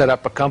 set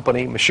up a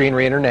company,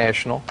 Machinery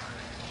International,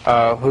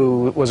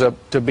 who was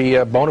to be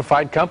a bona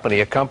fide company,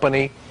 a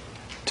company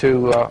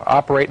to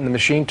operate in the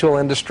machine tool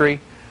industry,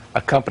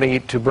 a company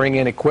to bring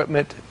in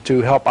equipment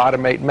to help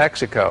automate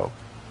Mexico.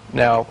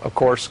 Now, of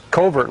course,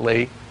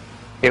 covertly,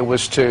 it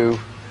was to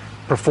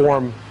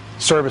perform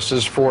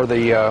services for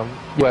the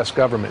U.S.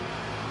 government.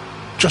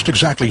 Just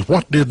exactly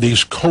what did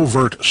these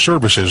covert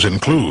services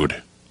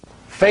include?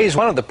 Phase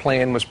 1 of the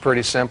plan was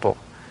pretty simple.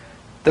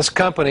 This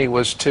company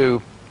was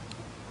to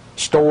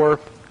store,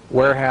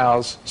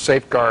 warehouse,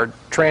 safeguard,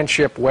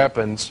 transship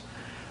weapons,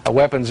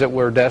 weapons that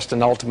were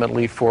destined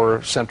ultimately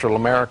for Central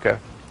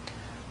America.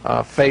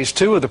 Phase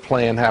 2 of the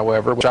plan,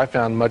 however, which I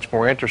found much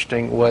more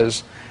interesting,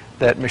 was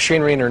that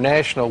Machinery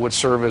International would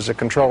serve as a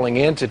controlling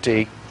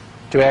entity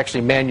to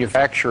actually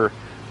manufacture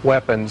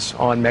weapons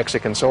on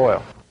Mexican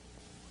soil.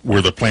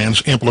 Were the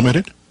plans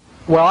implemented?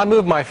 Well, I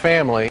moved my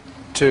family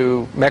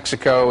to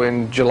Mexico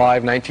in July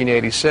of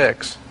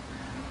 1986,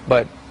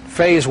 but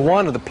Phase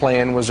 1 of the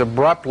plan was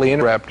abruptly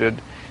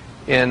interrupted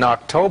in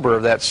October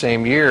of that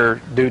same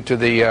year due to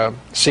the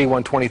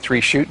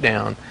C-123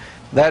 shoot-down.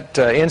 That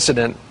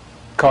incident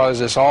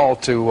caused us all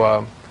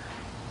to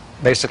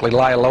basically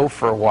lie low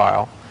for a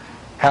while.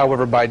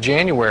 However, by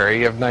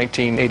January of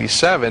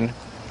 1987,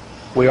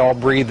 we all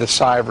breathed a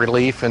sigh of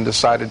relief and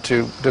decided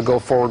to go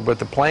forward with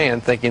the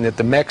plan, thinking that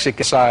the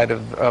Mexican side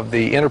of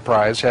the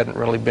enterprise hadn't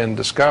really been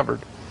discovered.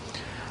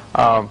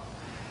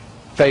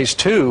 Phase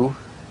 2,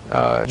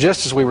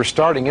 just as we were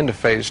starting into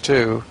Phase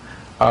 2,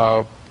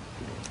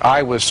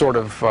 I was sort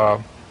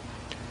of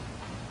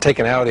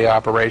taken out of the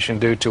operation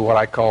due to what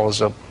I call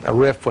as a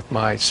rift with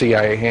my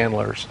CIA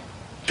handlers.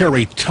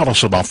 Terry, tell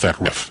us about that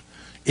rift.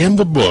 In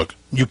the book,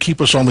 you keep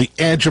us on the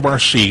edge of our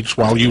seats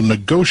while you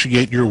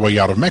negotiate your way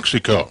out of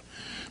Mexico.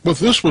 But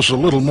this was a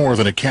little more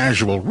than a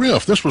casual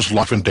riff. This was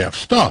life and death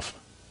stuff.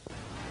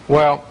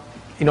 Well,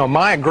 you know,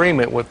 my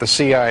agreement with the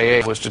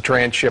CIA was to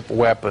transship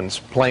weapons,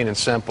 plain and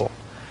simple.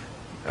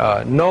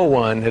 No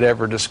one had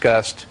ever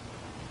discussed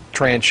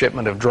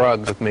transshipment of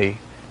drugs with me.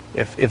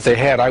 If they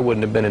had, I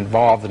wouldn't have been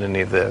involved in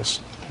any of this.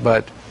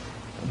 But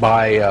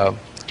by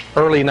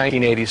early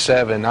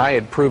 1987, I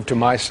had proved to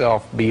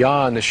myself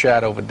beyond the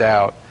shadow of a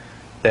doubt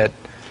that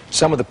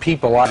some of the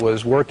people I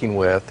was working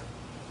with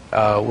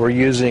were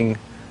using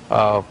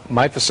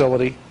my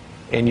facility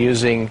and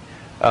using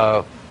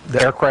the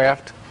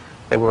aircraft.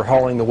 They were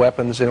hauling the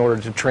weapons in order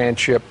to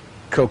transship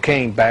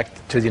cocaine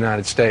back to the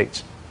United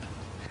States.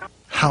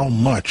 How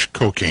much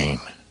cocaine?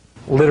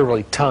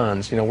 Literally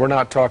tons. You know, we're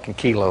not talking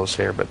kilos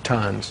here, but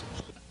tons.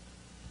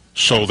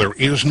 So there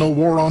is no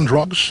war on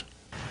drugs?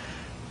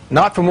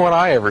 Not from what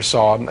I ever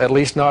saw, at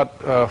least not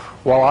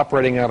while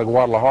operating out of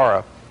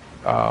Guadalajara.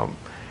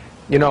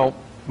 You know,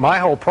 my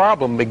whole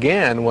problem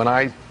began when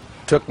I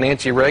took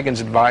Nancy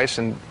Reagan's advice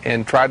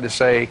and tried to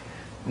say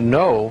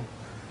no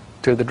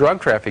to the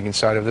drug trafficking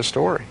side of this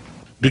story.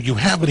 Did you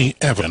have any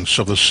evidence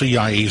of the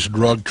CIA's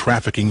drug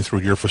trafficking through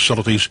your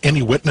facilities?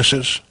 Any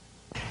witnesses?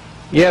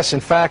 Yes,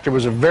 in fact, there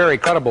was a very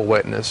credible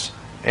witness,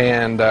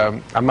 and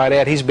I might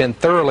add he's been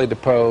thoroughly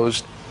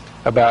deposed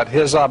about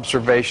his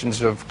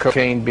observations of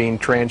cocaine being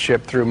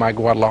transshipped through my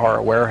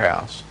Guadalajara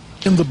warehouse.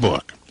 In the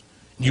book,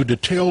 you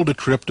detailed a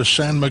trip to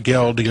San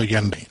Miguel de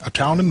Allende, a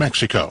town in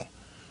Mexico,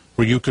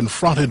 where you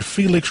confronted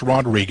Felix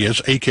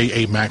Rodriguez,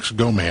 a.k.a. Max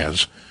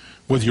Gomez,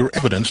 with your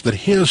evidence that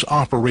his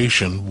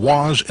operation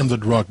was in the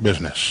drug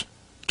business.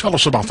 Tell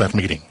us about that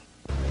meeting.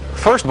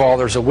 First of all,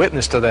 there's a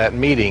witness to that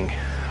meeting.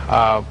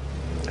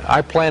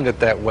 I planned it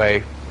that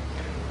way.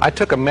 I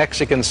took a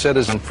Mexican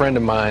citizen friend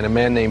of mine, a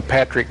man named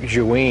Patrick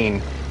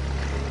Juin,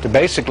 to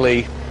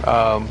basically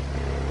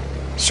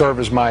serve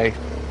as my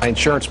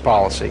insurance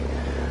policy.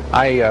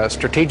 I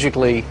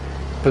strategically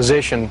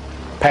positioned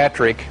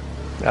Patrick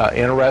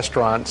in a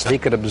restaurant so he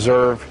could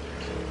observe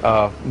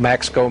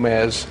Max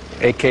Gomez,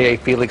 a.k.a.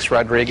 Felix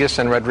Rodriguez,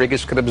 and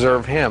Rodriguez could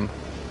observe him.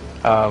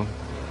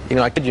 You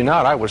know, I kid you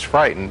not, I was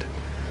frightened.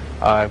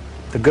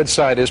 The good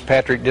side is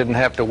Patrick didn't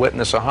have to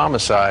witness a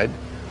homicide,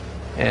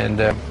 and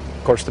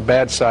of course the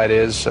bad side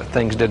is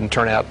things didn't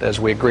turn out as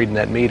we agreed in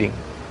that meeting.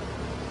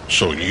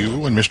 So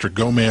you and Mr.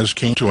 Gomez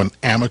came to an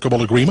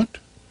amicable agreement?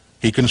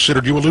 He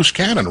considered you a loose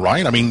cannon,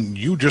 right? I mean,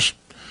 you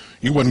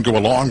wouldn't go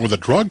along with the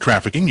drug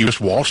trafficking, you just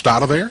waltzed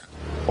out of there?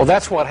 Well,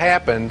 that's what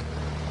happened,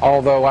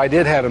 although I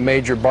did have a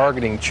major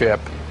bargaining chip.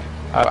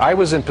 I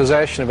was in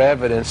possession of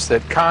evidence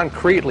that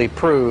concretely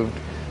proved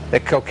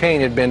that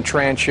cocaine had been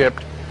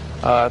transshipped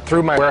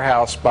through my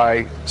warehouse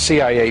by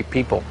CIA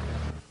people.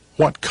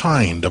 What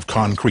kind of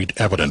concrete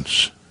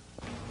evidence?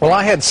 Well,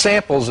 I had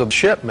samples of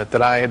shipment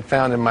that I had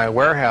found in my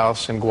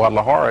warehouse in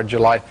Guadalajara,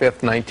 July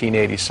 5th,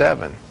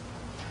 1987.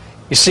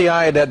 You see,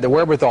 I had had the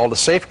wherewithal to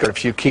safeguard a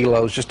few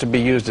kilos just to be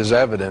used as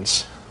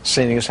evidence,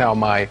 seeing as how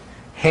my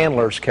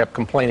handlers kept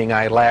complaining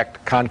I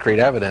lacked concrete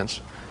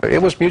evidence.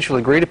 It was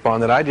mutually agreed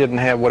upon that I didn't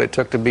have what it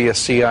took to be a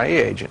CIA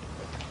agent,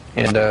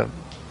 and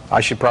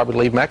I should probably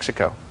leave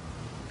Mexico.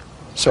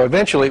 So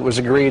eventually it was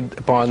agreed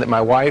upon that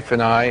my wife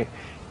and I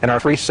and our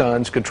 3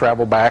 sons could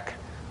travel back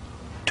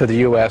to the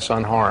U.S.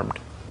 unharmed.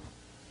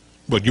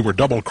 But you were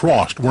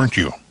double-crossed, weren't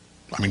you?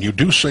 I mean, you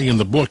do say in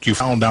the book you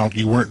found out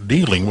you weren't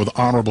dealing with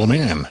honorable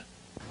men.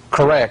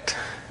 Correct.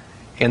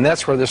 And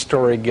that's where this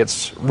story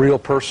gets real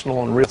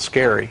personal and real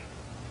scary.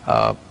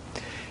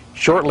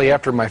 Shortly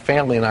after my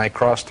family and I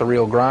crossed the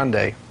Rio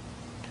Grande,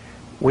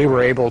 we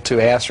were able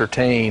to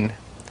ascertain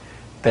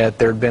that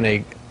there had been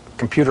a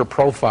computer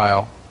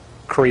profile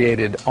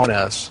created on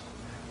us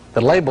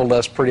that labeled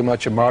us pretty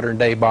much a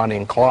modern-day Bonnie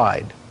and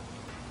Clyde.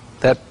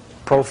 That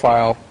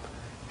profile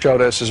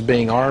showed us as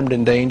being armed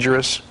and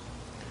dangerous.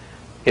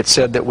 It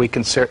said that we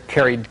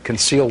carried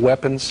concealed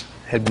weapons,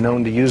 had been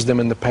known to use them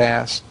in the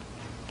past.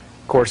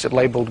 Of course, it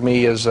labeled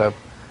me as a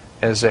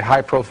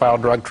high-profile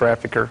drug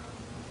trafficker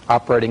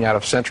operating out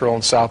of Central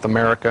and South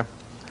America.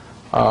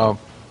 And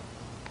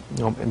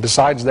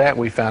besides that,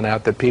 we found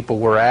out that people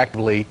were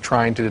actively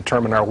trying to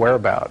determine our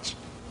whereabouts.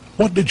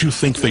 What did you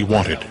think they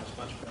wanted?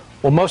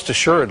 Well, most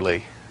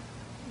assuredly,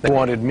 they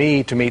wanted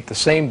me to meet the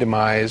same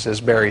demise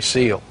as Barry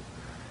Seal.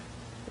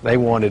 They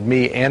wanted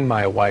me and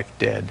my wife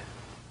dead.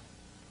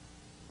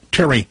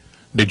 Terry,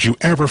 did you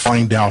ever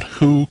find out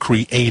who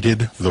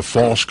created the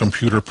false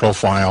computer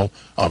profile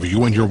of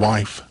you and your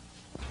wife?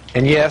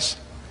 And yes,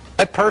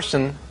 that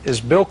person is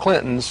Bill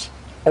Clinton's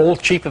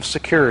old chief of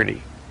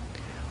security,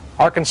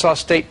 Arkansas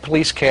State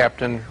Police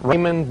Captain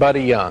Raymond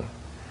Buddy Young.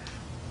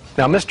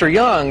 Now, Mr.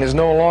 Young is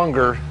no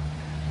longer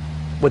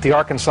with the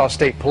Arkansas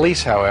State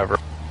Police, however.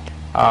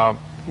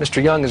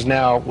 Mr. Young is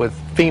now with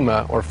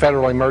FEMA, or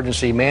Federal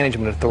Emergency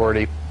Management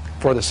Authority,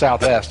 for the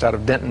Southwest out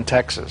of Denton,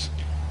 Texas.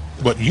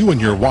 But you and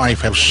your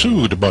wife have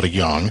sued Buddy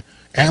Young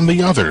and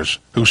the others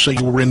who say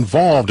you were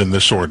involved in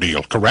this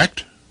ordeal,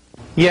 correct?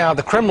 Yeah,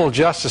 the criminal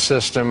justice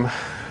system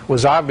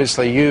was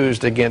obviously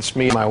used against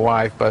me and my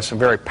wife by some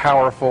very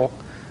powerful,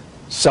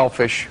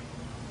 selfish,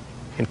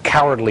 and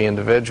cowardly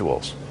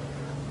individuals.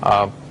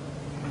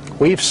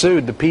 We've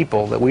sued the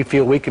people that we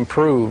feel we can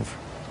prove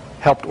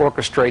helped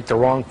orchestrate the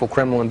wrongful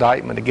criminal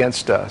indictment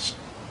against us.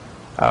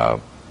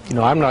 You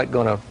know, I'm not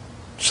going to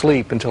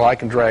sleep until I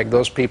can drag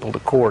those people to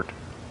court.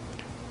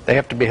 They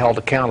have to be held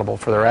accountable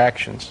for their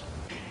actions.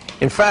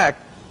 In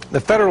fact, the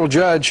federal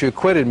judge who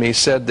acquitted me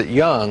said that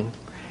Young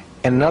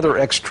and another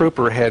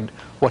ex-trooper had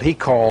what he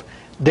called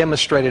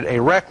demonstrated a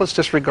reckless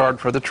disregard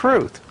for the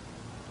truth.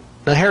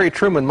 Now, Harry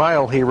Truman, my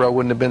old hero,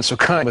 wouldn't have been so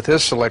kind with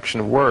his selection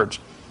of words.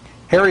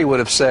 Harry would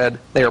have said,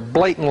 they are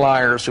blatant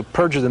liars who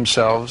perjure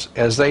themselves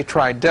as they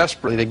try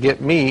desperately to get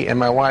me and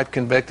my wife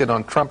convicted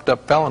on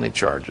trumped-up felony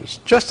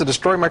charges, just to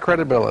destroy my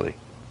credibility.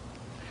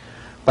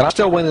 But I'm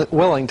still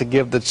willing to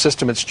give the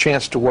system its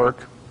chance to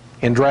work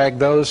and drag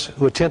those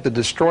who attempt to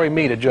destroy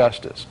me to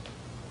justice.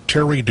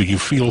 Terry, do you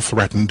feel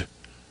threatened?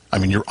 I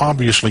mean, you're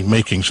obviously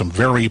making some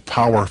very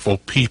powerful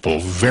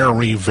people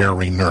very,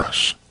 very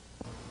nervous.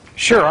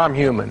 Sure, I'm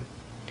human,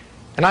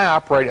 and I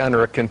operate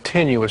under a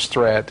continuous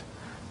threat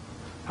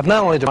of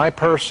not only to my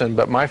person,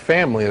 but my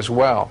family as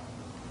well.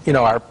 You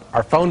know,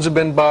 our phones have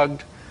been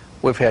bugged,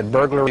 we've had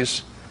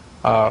burglaries,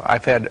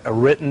 I've had a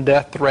written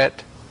death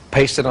threat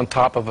pasted on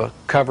top of a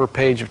cover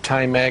page of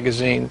Time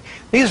magazine.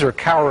 These are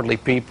cowardly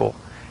people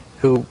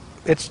who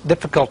it's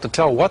difficult to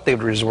tell what they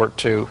would resort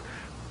to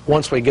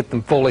once we get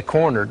them fully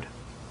cornered.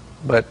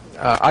 But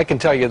I can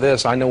tell you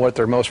this, I know what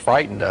they're most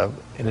frightened of,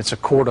 and it's a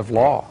court of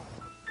law.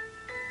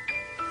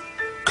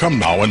 Come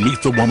now and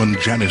meet the woman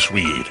Janice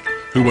Reed,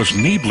 who was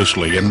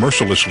needlessly and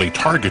mercilessly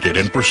targeted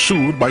and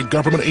pursued by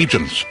government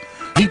agents.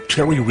 Meet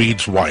Terry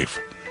Reed's wife,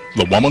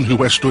 the woman who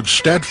has stood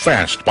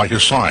steadfast by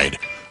his side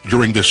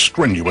during this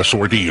strenuous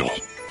ordeal.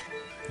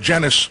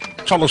 Janice,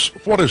 tell us,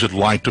 what is it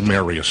like to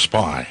marry a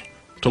spy,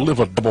 to live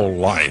a double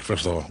life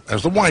as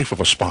the wife of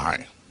a spy?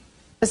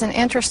 It was an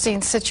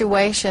interesting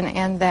situation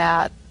in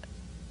that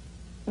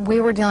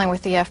we were dealing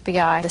with the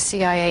FBI, the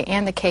CIA,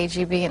 and the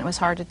KGB, and it was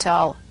hard to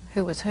tell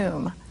who was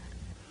whom.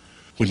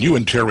 When you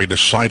and Terry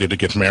decided to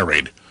get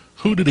married,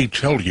 who did he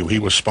tell you he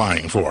was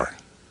spying for?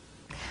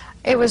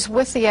 It was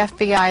with the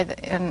FBI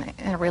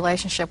in a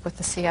relationship with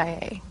the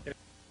CIA.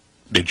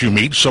 Did you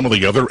meet some of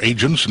the other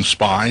agents and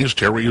spies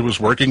Terry was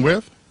working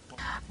with?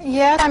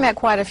 Yes, I met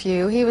quite a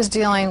few. He was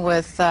dealing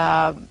with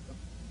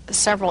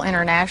several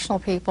international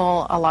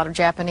people, a lot of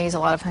Japanese, a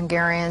lot of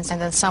Hungarians, and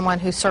then someone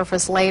who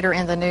surfaced later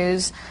in the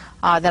news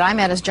that I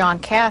met as John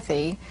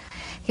Cathy.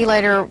 He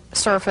later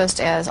surfaced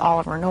as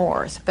Oliver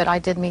North, but I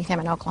did meet him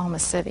in Oklahoma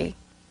City.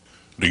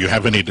 Do you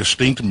have any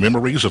distinct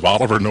memories of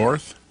Oliver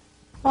North?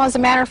 Well, as a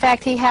matter of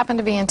fact, he happened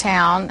to be in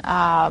town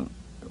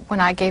when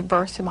I gave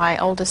birth to my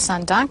oldest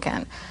son,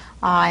 Duncan.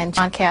 And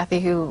John Cathy,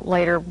 who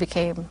later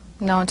became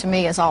known to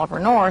me as Oliver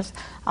North,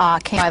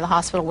 came by the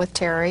hospital with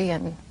Terry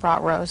and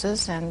brought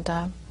roses and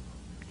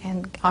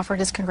offered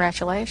his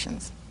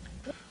congratulations.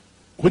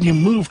 When you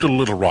moved to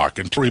Little Rock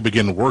and Terry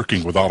began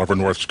working with Oliver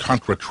North's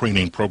Contra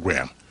training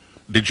program,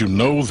 did you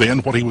know then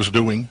what he was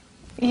doing?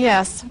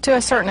 Yes, to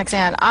a certain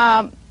extent.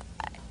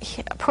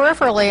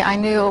 Peripherally, I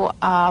knew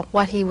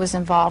what he was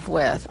involved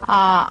with.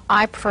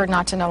 I preferred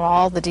not to know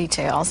all the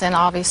details, and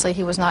obviously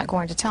he was not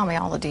going to tell me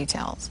all the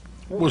details.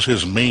 What was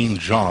his main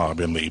job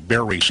in the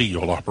Berry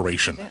SEAL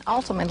operation? It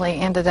ultimately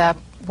ended up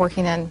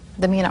working in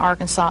the Mena,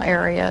 Arkansas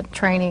area,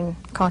 training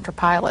Contra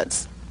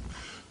pilots.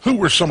 Who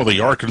were some of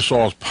the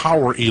Arkansas's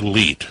power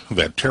elite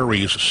that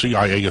Terry's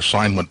CIA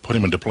assignment put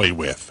him into play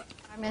with?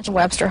 I mentioned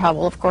Webster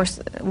Hubbell. Of course,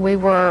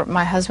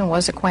 my husband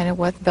was acquainted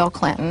with Bill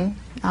Clinton,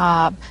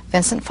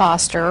 Vincent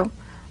Foster.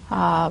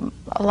 A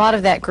lot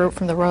of that group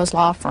from the Rose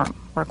Law Firm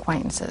were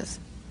acquaintances.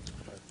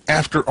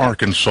 After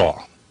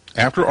Arkansas,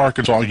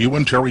 you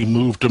and Terry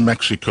moved to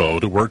Mexico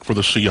to work for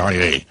the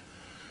CIA.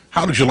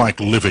 How did you like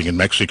living in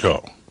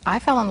Mexico? I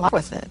fell in love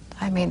with it.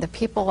 I mean, the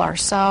people are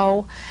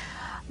so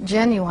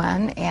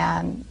genuine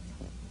and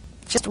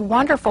just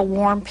wonderful,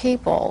 warm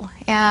people.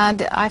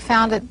 And I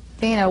found it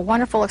being a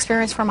wonderful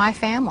experience for my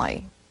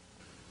family.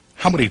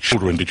 How many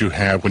children did you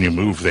have when you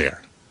moved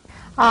there?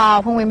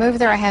 When we moved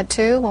there, I had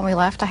 2. When we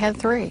left, I had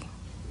 3.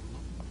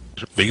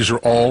 These are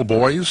all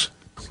boys?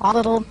 All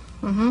little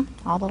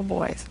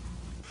boys.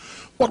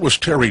 What was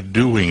Terry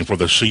doing for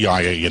the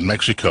CIA in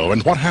Mexico,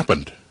 and what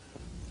happened?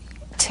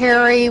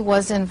 Terry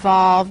was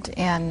involved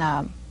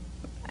in,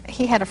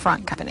 he had a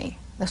front company.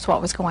 That's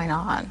what was going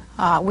on.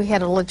 We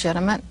had a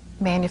legitimate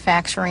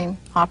manufacturing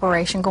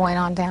operation going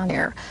on down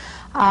here.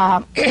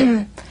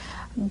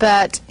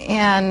 But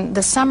in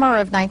the summer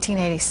of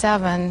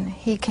 1987,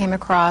 he came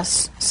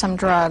across some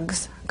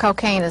drugs,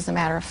 cocaine as a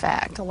matter of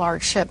fact, a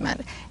large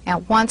shipment.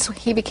 And once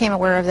he became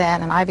aware of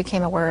that and I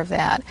became aware of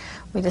that,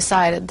 we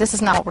decided this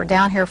is not what we're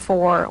down here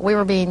for. We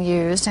were being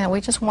used and we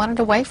just wanted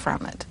away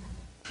from it.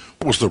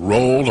 What was the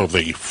role of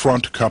the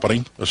front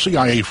company? The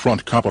CIA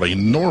front company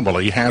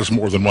normally has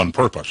more than one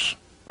purpose.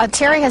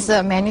 Terry has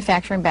a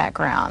manufacturing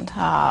background,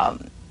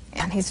 and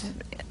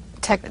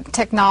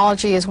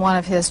technology is one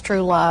of his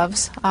true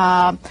loves.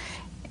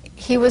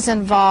 He was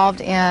involved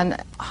in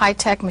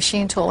high-tech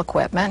machine tool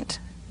equipment,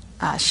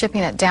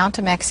 shipping it down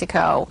to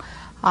Mexico,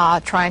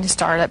 trying to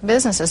start up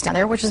businesses down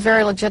there, which is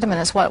very legitimate.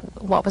 It's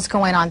what was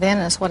going on then,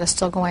 and it's what is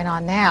still going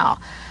on now.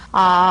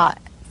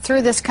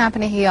 Through this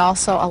company, he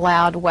also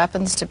allowed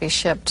weapons to be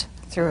shipped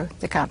through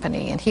the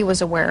company, and he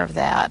was aware of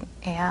that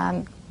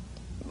and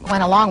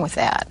went along with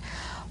that.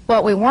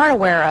 What we weren't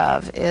aware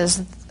of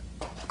is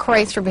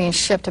crates were being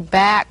shipped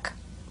back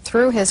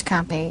through his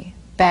company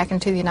back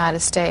into the United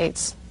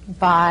States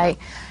by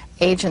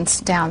agents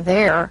down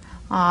there,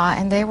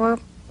 and they were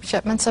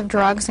shipments of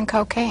drugs and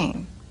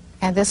cocaine.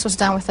 And this was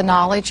done with the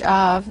knowledge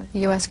of the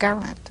U.S.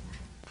 government.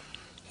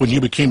 When you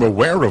became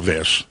aware of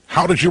this,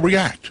 how did you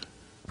react?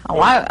 Oh,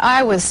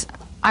 I was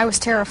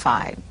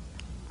terrified.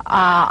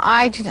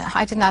 I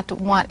did not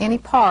want any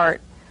part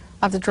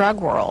of the drug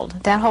world.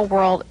 That whole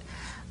world,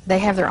 they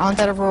have their own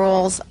set of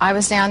rules. I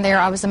was down there.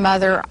 I was a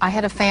mother. I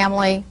had a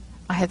family.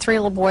 I had 3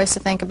 little boys to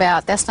think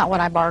about. That's not what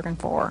I bargained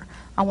for.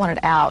 I wanted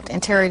out,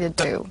 and Terry did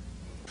too.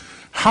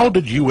 How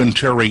did you and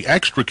Terry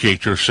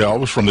extricate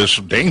yourselves from this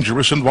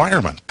dangerous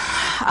environment?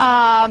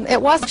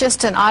 It wasn't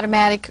just an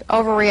automatic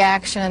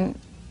overreaction.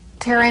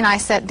 Terry and I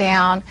sat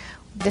down,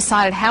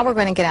 decided how we're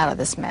going to get out of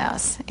this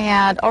mess.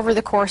 And over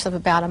the course of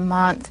about a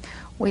month,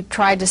 we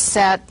tried to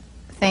set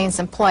things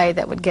in play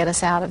that would get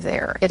us out of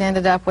there. It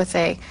ended up with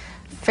a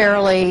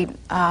fairly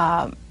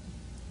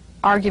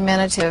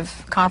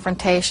argumentative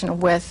confrontation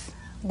with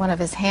one of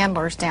his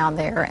handlers down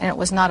there, and it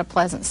was not a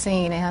pleasant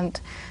scene. And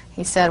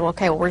he said, well,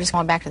 okay, well, we're just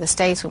going back to the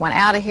States. We went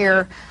out of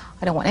here.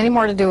 I don't want any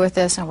more to do with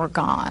this, and we're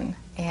gone.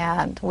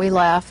 And we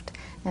left,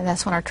 and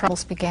that's when our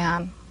troubles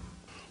began.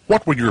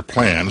 What were your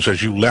plans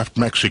as you left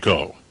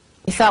Mexico?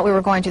 We thought we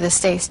were going to the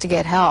States to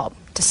get help,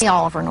 to see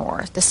Oliver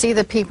North, to see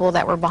the people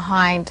that were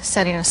behind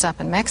setting us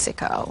up in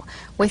Mexico.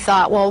 We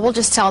thought, well, we'll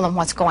just tell them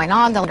what's going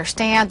on. They'll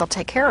understand. They'll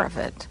take care of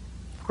it.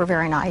 We're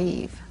very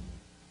naive.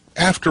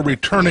 After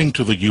returning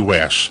to the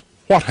U.S.,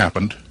 what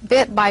happened?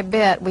 Bit by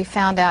bit, we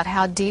found out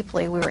how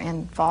deeply we were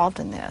involved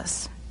in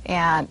this.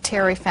 And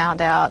Terry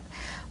found out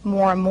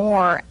more and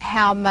more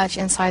how much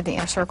inside the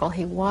inner circle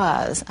he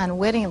was,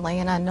 unwittingly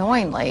and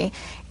unknowingly.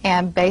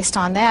 And based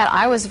on that,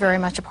 I was very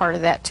much a part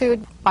of that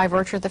too, by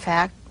virtue of the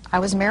fact I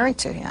was married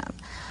to him.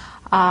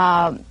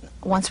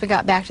 Once we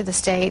got back to the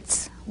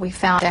States, we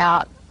found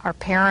out our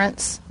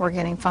parents were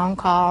getting phone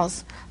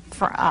calls,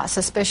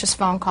 suspicious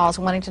phone calls,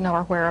 wanting to know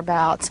our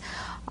whereabouts.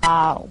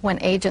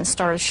 When agents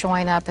started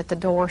showing up at the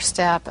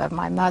doorstep of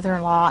my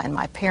mother-in-law and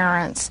my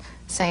parents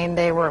saying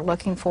they were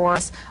looking for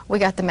us, we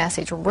got the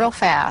message real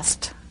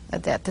fast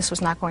that this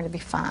was not going to be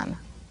fun.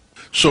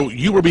 So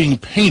you were being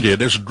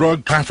painted as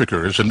drug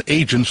traffickers, and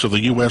agents of the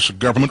U.S.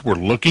 government were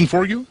looking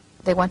for you?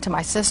 They went to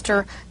my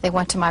sister, they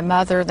went to my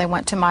mother, they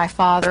went to my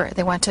father,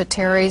 they went to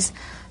Terry's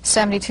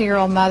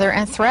 72-year-old mother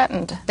and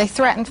threatened. They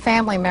threatened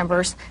family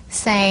members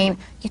saying,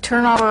 you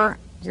turn over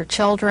your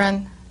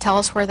children, tell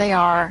us where they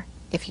are.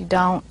 If you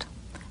don't,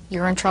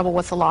 you're in trouble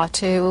with the law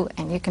too,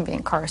 and you can be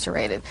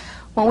incarcerated.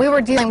 When we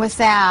were dealing with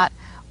that,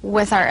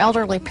 with our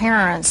elderly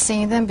parents,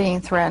 seeing them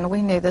being threatened,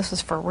 we knew this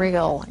was for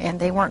real, and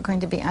they weren't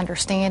going to be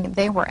understanding.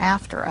 They were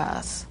after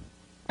us.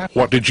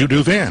 What did you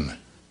do then?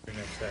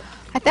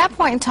 At that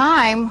point in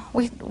time,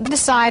 we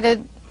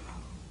decided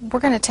we're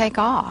going to take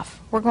off.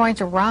 We're going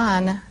to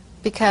run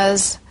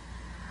because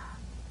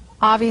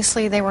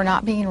obviously they were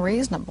not being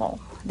reasonable.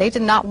 They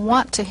did not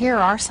want to hear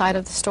our side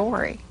of the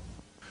story.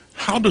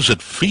 How does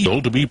it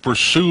feel to be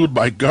pursued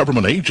by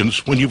government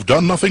agents when you've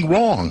done nothing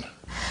wrong?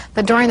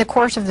 But during the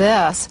course of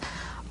this,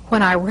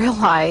 when I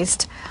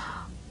realized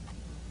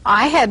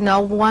I had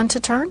no one to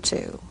turn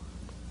to,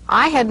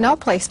 I had no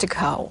place to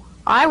go.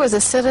 I was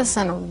a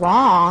citizen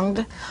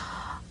wronged,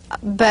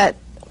 but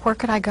where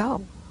could I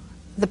go?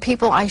 The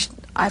people I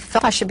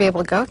felt I should be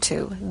able to go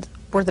to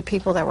were the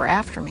people that were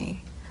after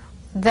me.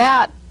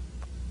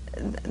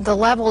 The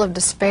level of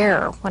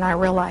despair when I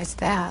realized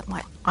that,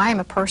 like, I am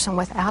a person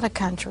without a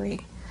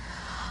country,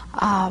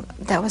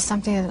 that was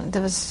something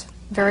that was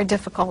very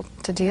difficult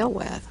to deal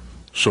with.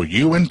 So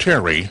you and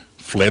Terry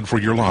fled for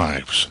your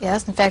lives?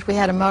 Yes, in fact, we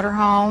had a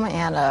motorhome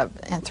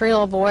and 3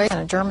 little boys and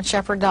a German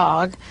Shepherd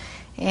dog,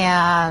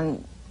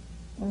 and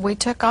we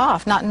took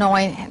off,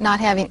 not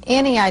having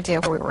any idea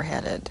where we were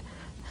headed.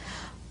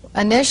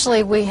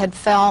 Initially, we had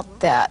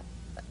felt that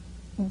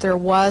there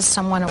was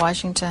someone in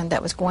Washington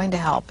that was going to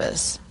help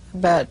us,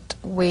 but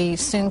we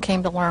soon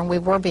came to learn we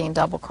were being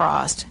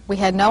double-crossed. We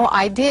had no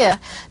idea.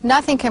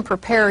 Nothing can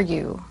prepare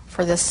you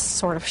for this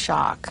sort of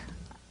shock.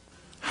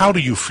 How do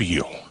you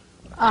feel?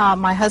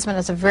 My husband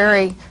is a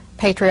very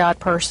patriotic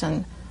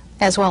person,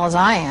 as well as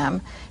I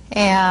am,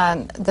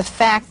 and the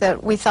fact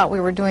that we thought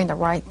we were doing the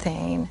right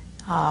thing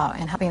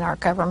and helping our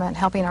government,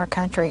 helping our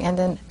country, and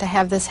then to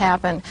have this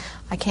happen,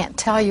 I can't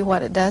tell you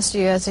what it does to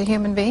you as a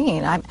human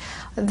being.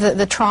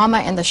 The trauma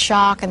and the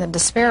shock and the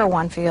despair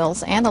one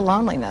feels, and the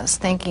loneliness,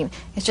 thinking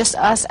it's just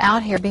us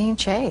out here being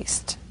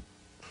chased.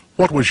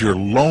 What was your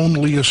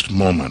loneliest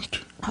moment?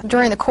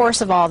 During the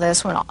course of all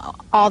this, when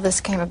all this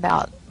came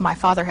about, my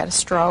father had a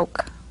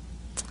stroke.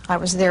 I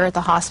was there at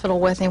the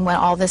hospital with him when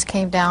all this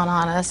came down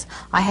on us.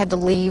 I had to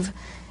leave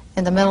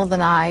in the middle of the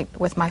night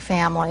with my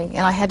family,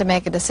 and I had to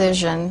make a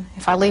decision.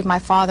 If I leave my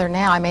father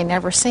now, I may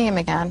never see him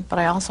again, but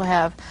I also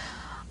have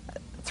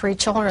 3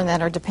 children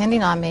that are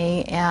depending on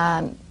me,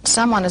 and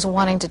someone is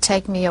wanting to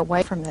take me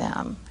away from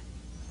them.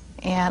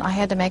 And I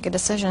had to make a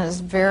decision. It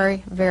was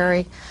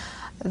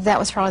that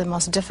was probably the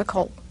most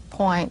difficult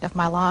point of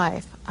my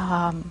life,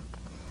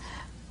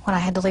 when I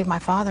had to leave my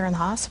father in the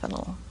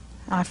hospital.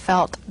 I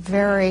felt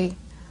very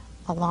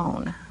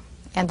alone,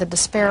 and the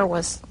despair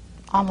was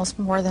almost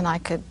more than I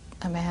could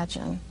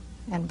imagine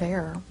and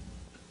bear.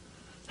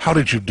 How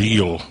did you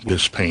deal with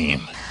this pain?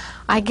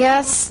 I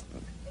guess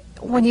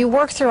when you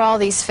work through all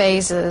these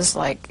phases,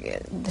 like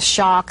the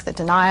shock, the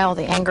denial,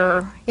 the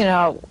anger, you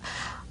know,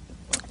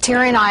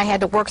 Terry and I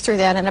had to work through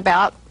that in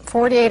about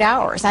 48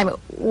 hours. I mean,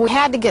 we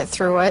had to get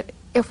through it.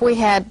 If we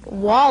had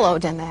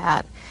wallowed in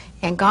that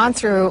and gone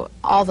through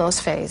all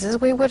those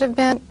phases, we would have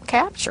been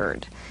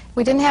captured.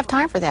 We didn't have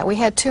time for that. We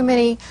had too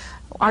many,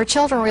 our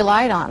children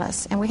relied on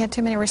us, and we had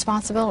too many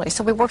responsibilities.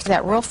 So we worked through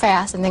that real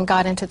fast and then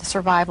got into the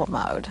survival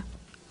mode.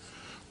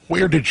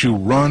 Where did you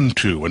run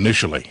to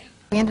initially?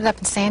 We ended up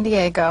in San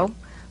Diego.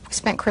 We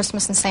spent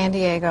Christmas in San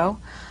Diego.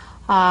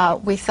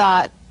 We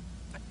thought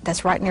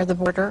that's right near the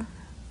border,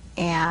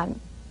 and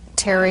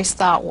Terry's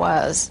thought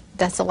was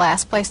that's the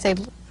last place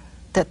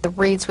that the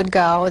Reeds would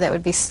go. That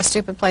would be a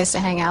stupid place to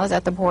hang out, is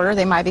at the border.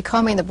 They might be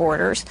combing the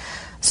borders.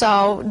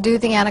 So do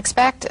the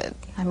unexpected.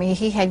 I mean,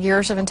 he had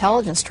years of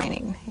intelligence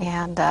training,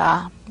 and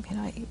you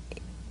know,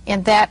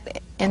 in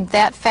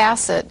that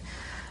facet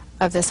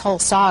of this whole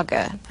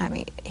saga, I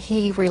mean,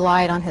 he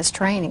relied on his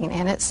training,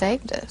 and it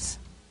saved us.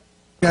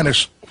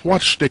 Janice,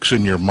 what sticks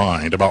in your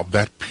mind about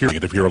that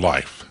period of your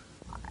life?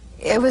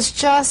 It was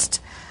just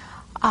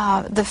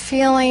the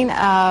feeling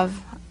of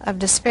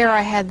despair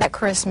I had that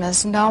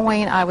Christmas,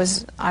 knowing I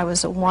was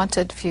a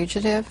wanted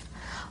fugitive,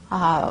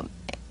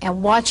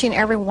 and watching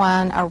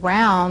everyone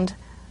around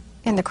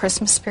in the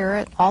Christmas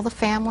spirit, all the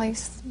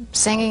families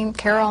singing,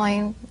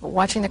 caroling,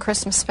 watching the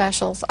Christmas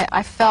specials.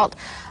 I felt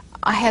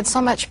I had so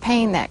much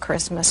pain that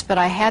Christmas, but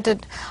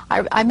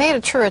I made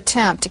a true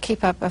attempt to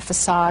keep up a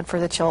facade for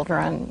the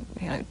children,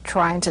 you know,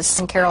 trying to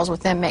sing carols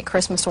with them, make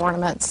Christmas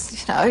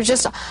ornaments. You know,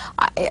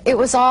 it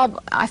was all,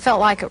 I felt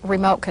like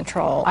remote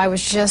control. I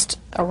was just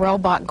a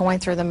robot going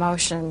through the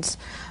motions,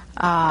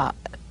 but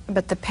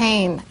the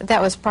pain, that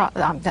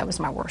was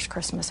my worst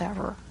Christmas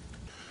ever.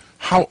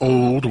 Had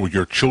old were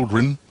your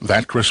children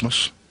that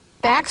Christmas?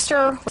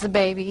 Baxter was a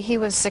baby. He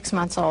was 6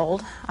 months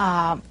old.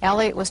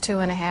 Elliot was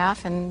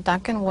 2.5, and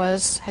Duncan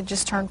had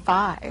just turned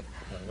 5.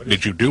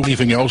 Did you do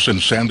anything else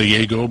in San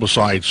Diego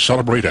besides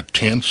celebrate a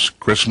tense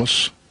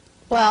Christmas?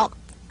 Well,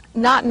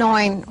 not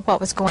knowing what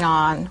was going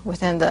on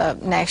within the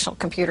national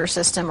computer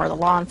system or the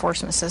law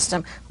enforcement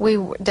system, we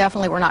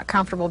definitely were not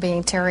comfortable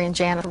being Terry and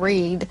Janet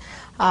Reed.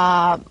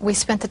 We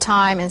spent the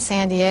time in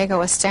San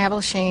Diego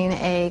establishing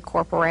a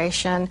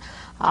corporation,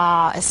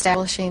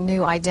 establishing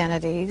new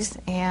identities,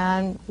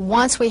 and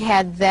once we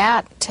had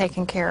that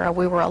taken care of,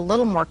 we were a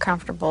little more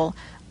comfortable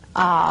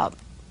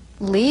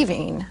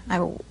leaving.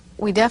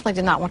 We definitely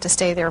did not want to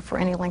stay there for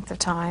any length of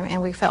time,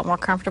 and we felt more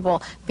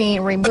comfortable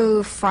being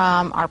removed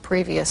from our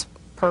previous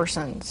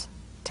persons,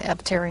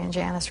 Terry and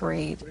Janice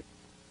Reed.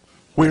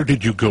 Where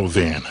did you go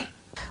then?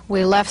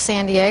 We left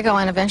San Diego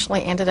and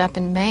eventually ended up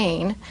in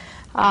Maine,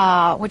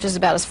 which is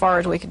about as far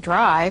as we could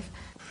drive.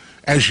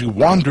 As you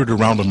wandered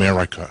around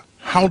America,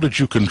 how did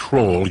you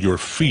control your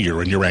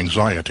fear and your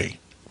anxiety?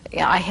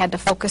 I had to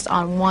focus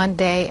on one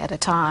day at a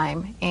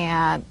time,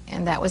 and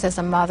that was as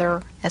a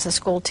mother, as a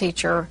school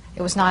teacher.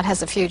 It was not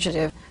as a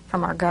fugitive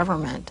from our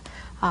government,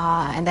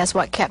 and that's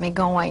what kept me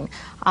going.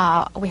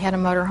 We had a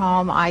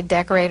motorhome. I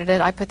decorated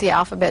it. I put the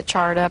alphabet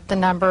chart up, the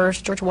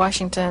numbers, George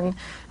Washington.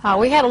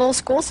 We had a little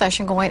school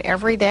session going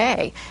every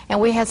day,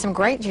 and we had some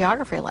great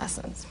geography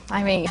lessons.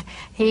 I mean,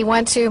 he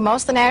went to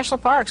most of the national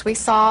parks. We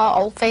saw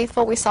Old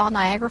Faithful, we saw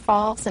Niagara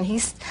Falls, and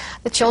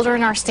the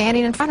children are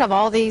standing in front of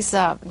all these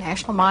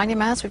national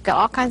monuments. We've got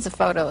all kinds of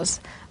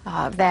photos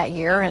that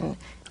year. And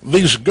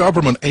these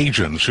government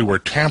agents who were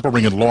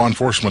tampering in law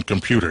enforcement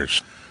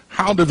computers,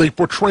 how did they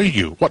portray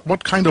you?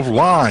 What kind of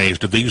lies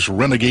did these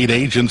renegade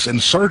agents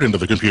insert into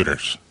the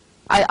computers?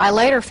 I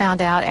later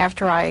found out,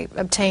 after I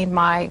obtained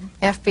my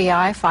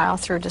FBI file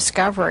through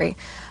discovery,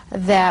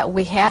 that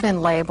we had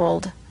been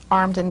labeled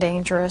armed and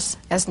dangerous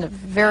as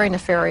very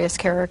nefarious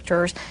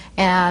characters,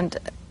 and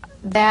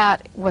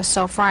that was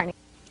so frightening.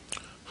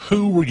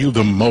 Who were you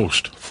the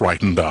most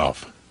frightened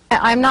of?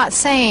 I'm not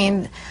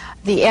saying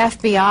the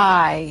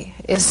FBI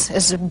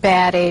is a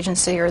bad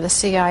agency or the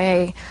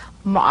CIA.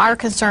 Our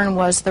concern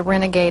was the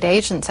renegade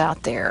agents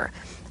out there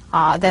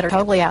that are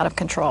totally out of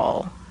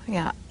control.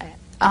 Yeah.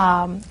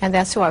 And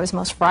that's who I was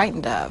most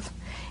frightened of.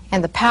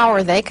 And the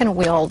power they can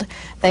wield,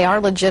 they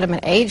are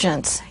legitimate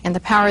agents, and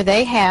the power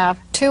they have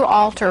to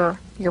alter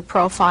your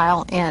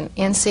profile in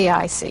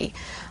NCIC.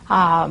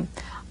 I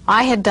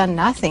had done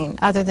nothing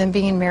other than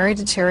being married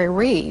to Terry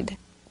Reed.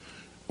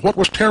 What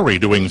was Terry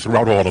doing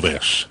throughout all of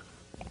this?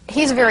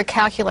 he's a very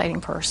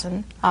calculating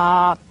person.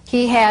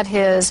 He had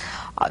his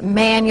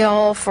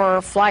manual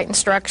for flight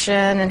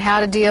instruction and how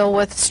to deal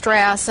with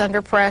stress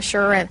under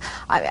pressure, and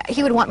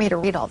he would want me to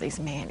read all these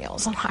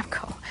manuals, and I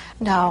go,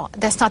 no,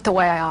 that's not the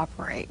way I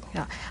operate. You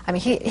know, I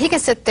mean, he can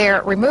sit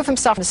there, remove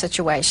himself from the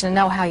situation, and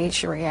know how he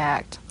should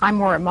react. I'm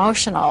more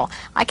emotional.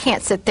 I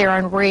can't sit there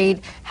and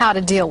read how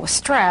to deal with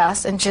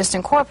stress and just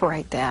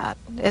incorporate that.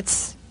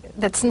 That's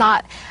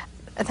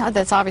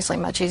obviously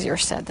much easier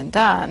said than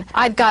done.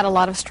 I got a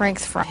lot of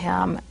strength from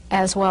him,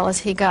 as well as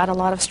he got a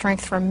lot of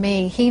strength from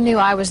me. He knew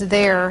I was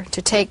there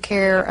to take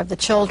care of the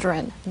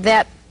children.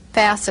 That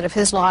facet of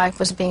his life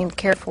was being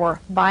cared for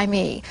by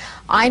me.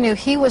 I knew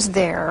he was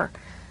there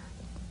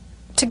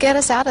to get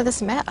us out of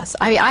this mess.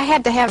 I mean, I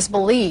had to have this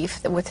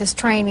belief that with his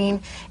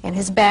training and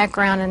his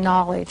background and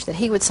knowledge that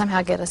he would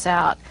somehow get us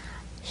out.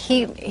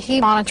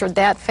 He monitored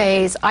that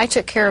phase. I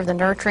took care of the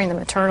nurturing, the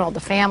maternal, the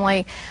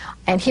family,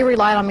 and he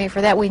relied on me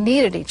for that. We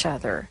needed each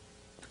other.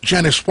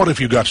 Janice, what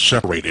if you got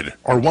separated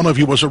or one of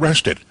you was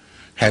arrested?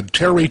 Had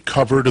Terry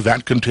covered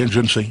that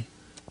contingency?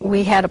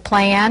 We had a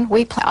plan.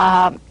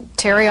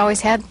 Terry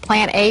always had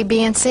plan A,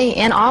 B, and C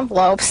in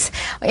envelopes,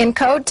 in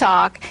code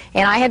talk,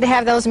 and I had to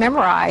have those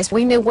memorized.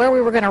 We knew where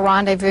we were going to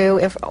rendezvous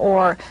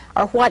or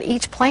what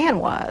each plan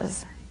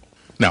was.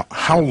 Now,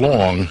 how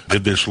long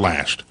did this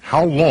last?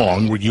 How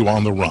long were you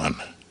on the run?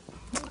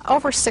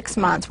 Over 6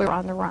 months we were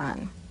on the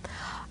run.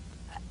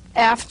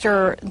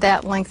 After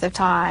that length of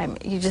time,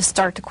 you just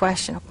start to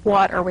question,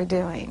 what are we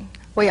doing?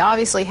 We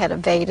obviously had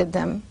evaded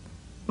them.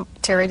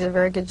 Terry did a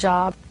very good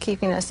job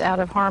keeping us out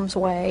of harm's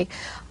way.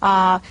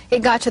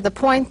 It got to the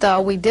point,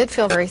 though, we did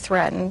feel very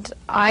threatened.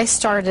 I've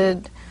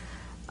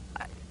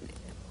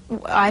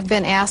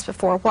been asked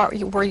before, what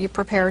were you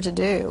prepared to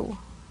do?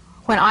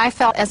 When I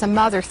felt as a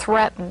mother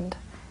threatened,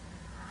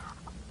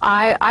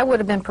 I would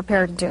have been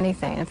prepared to do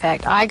anything. In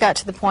fact, I got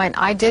to the point,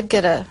 I did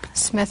get a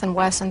Smith &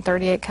 Wesson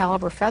 .38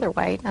 caliber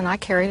featherweight, and I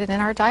carried it in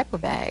our diaper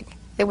bag.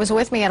 It was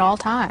with me at all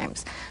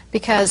times,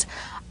 because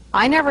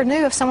I never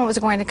knew if someone was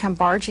going to come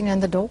barging in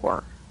the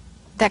door.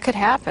 That could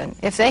happen.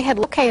 If they had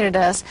located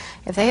us,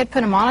 if they had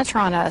put a monitor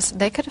on us,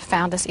 they could have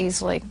found us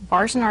easily,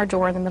 barged in our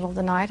door in the middle of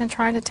the night and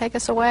trying to take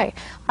us away.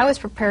 I was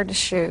prepared to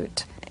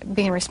shoot.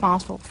 Being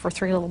responsible for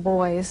 3 little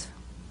boys,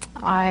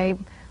 I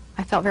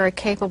felt very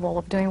capable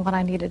of doing what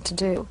I needed to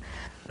do.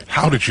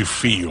 How did you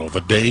feel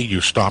the day you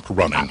stopped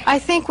running? I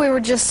think we were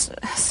just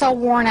so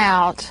worn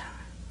out.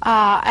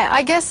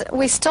 I guess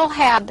we still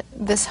had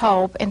this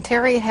hope, and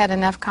Terry had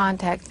enough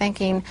contact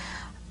thinking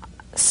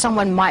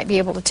someone might be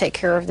able to take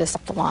care of this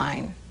up the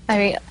line. I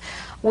mean,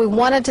 we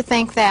wanted to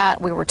think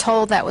that. We were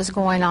told that was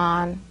going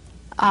on.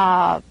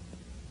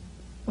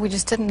 We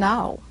just didn't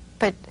know.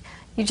 But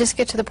you just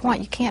get to the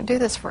point, you can't do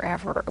this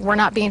forever. We're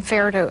not being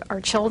fair to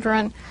our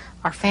children,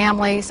 our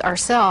families,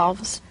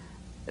 ourselves,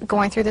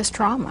 going through this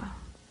trauma.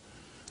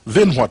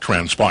 Then what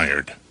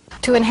transpired?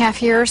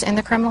 2.5 years in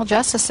the criminal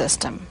justice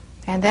system.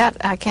 And that,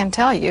 I can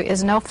tell you,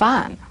 is no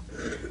fun.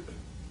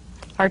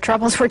 Our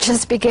troubles were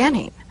just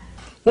beginning.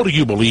 What do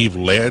you believe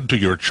led to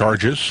your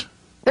charges?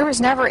 There was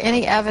never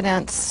any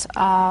evidence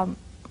on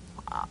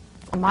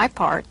my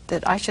part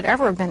that I should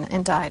ever have been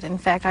indicted. In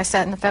fact, I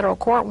sat in the federal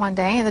court one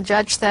day, and the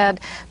judge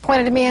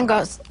pointed to me and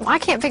goes, well, I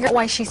can't figure out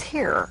why she's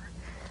here.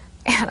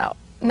 And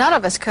none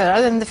of us could,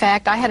 other than the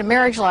fact I had a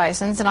marriage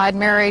license and I'd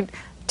married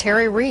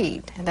Terry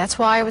Reed, and that's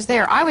why I was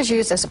there. I was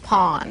used as a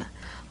pawn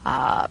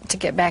to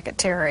get back at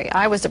Terry.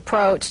 I was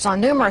approached on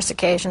numerous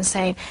occasions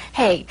saying,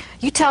 hey,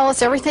 you tell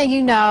us everything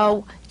you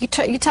know, you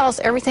tell us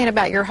everything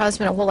about your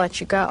husband and we'll let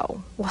you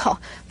go. Well,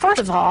 first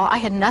of all, I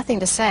had nothing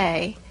to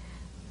say,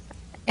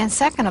 and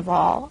second of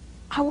all,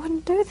 I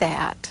wouldn't do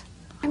that.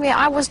 I mean,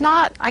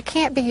 I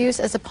can't be used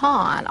as a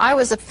pawn. I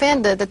was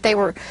offended that they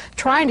were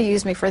trying to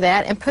use me for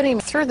that and putting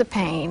me through the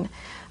pain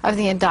of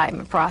the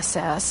indictment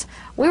process.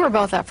 We were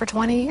both up for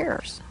 20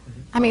 years.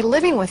 I mean,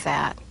 living with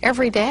that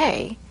every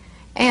day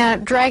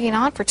and dragging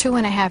on for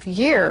 2.5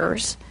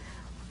 years,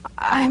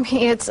 I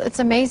mean, it's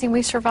amazing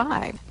we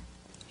survived.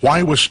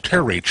 Why was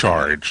Terry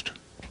charged?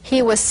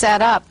 He was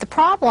set up. The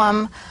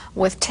problem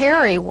with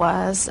Terry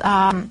was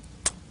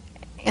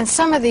in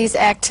some of these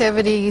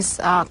activities,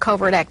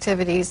 covert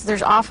activities,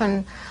 there's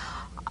often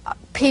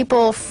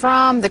people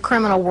from the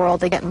criminal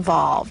world that get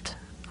involved.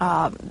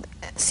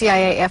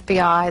 CIA,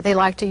 FBI, they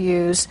like to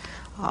use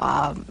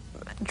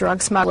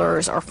drug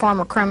smugglers or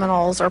former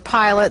criminals or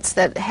pilots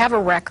that have a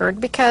record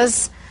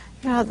because,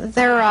 you know,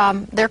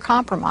 they're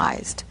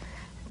compromised.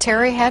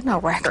 Terry had no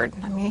record.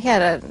 I mean, he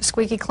had a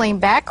squeaky clean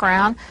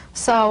background,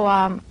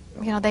 so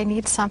you know, they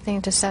need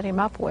something to set him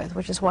up with,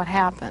 which is what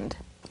happened.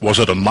 Was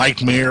it a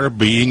nightmare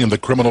being in the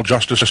criminal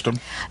justice system?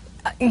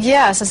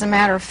 Yes, as a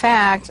matter of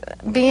fact,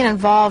 being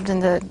involved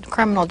in the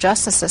criminal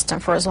justice system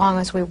for as long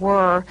as we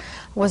were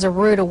was a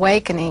rude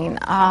awakening.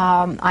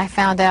 I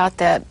found out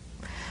that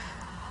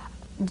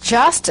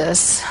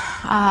justice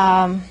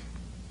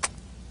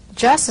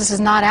is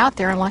not out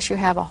there unless you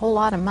have a whole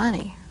lot of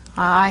money.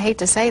 I hate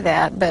to say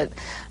that, but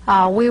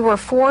We were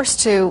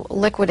forced to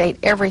liquidate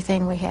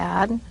everything we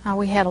had.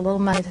 We had a little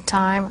money at the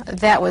time.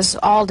 That was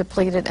all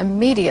depleted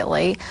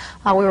immediately.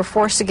 We were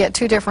forced to get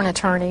 2 different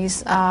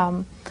attorneys,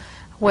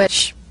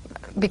 which,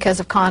 because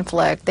of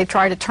conflict, they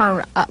tried to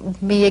turn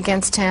me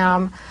against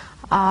him.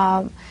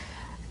 And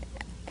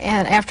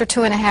after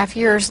 2.5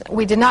 years,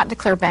 we did not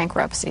declare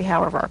bankruptcy.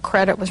 However, our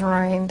credit was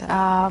ruined.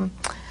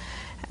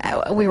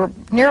 We were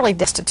nearly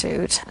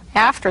destitute.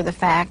 After the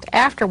fact,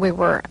 after we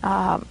were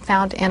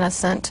found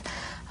innocent,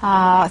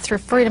 through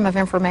freedom of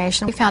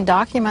information, we found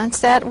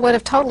documents that would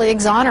have totally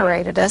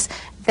exonerated us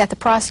that the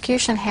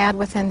prosecution had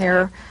within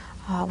their,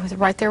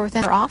 right there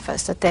within their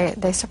office that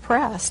they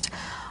suppressed.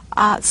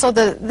 So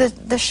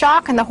the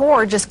shock and the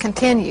horror just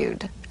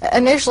continued.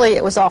 Initially,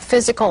 it was all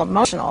physical,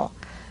 emotional,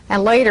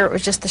 and later it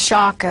was just the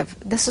shock of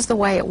this is the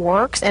way it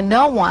works, and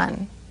no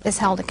one is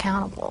held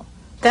accountable.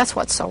 That's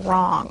what's so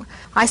wrong.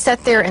 I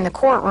sat there in the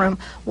courtroom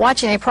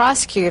watching a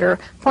prosecutor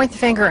point the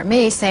finger at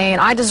me saying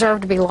I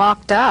deserve to be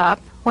locked up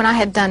when I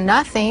had done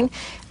nothing.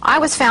 I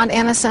was found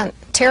innocent.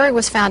 Terry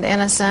was found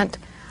innocent.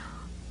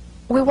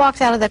 We walked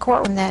out of the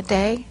courtroom that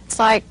day. It's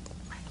like,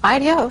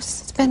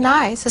 adios. It's been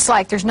nice. It's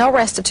like there's no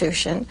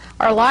restitution.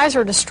 Our lives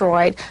were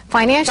destroyed.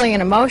 Financially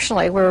and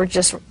emotionally, we were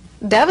just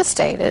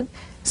devastated.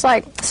 It's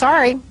like,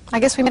 sorry, I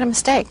guess we made a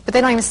mistake. But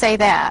they don't even say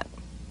that.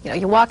 You know,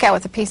 you walk out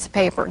with a piece of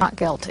paper, not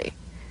guilty.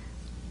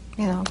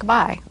 You know,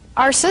 goodbye.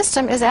 Our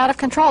system is out of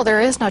control. There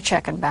is no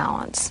check and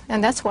balance,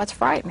 and that's what's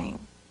frightening.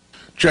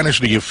 Janice,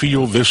 do you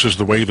feel this is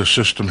the way the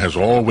system has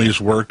always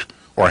worked,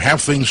 or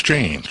have things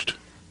changed?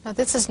 No,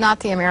 this is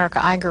not the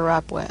America I grew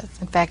up with.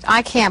 In fact,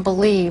 I can't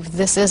believe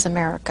this is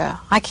America.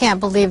 I can't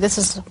believe this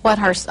is what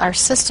our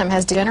system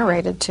has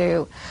degenerated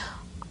to.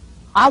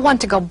 I want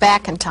to go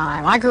back in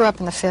time. I grew up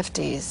in the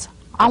 50s.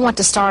 I want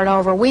to start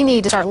over. We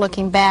need to start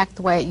looking back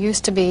the way it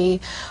used to be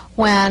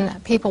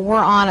when people were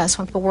honest,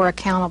 when people were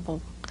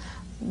accountable.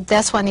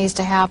 That's what needs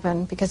to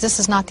happen, because this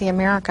is not the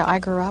America I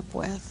grew up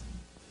with.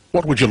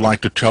 What would you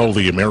like to tell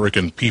the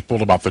American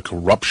people about the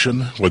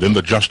corruption within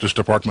the Justice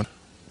Department?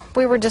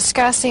 We were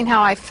discussing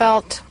how I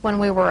felt when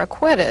we were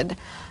acquitted.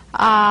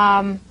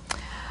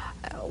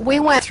 We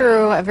went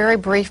through a very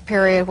brief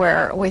period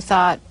where we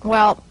thought,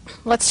 well,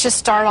 let's just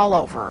start all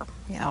over.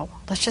 You know,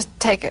 let's just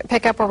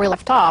pick up where we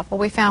left off. Well,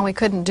 we found we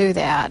couldn't do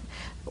that.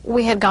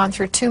 We had gone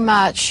through too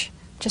much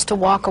just to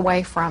walk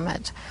away from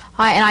it.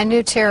 And I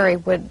knew Terry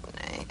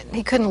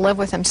he couldn't live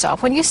with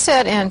himself. When you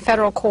sit in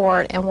federal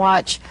court and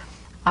watch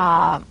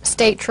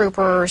state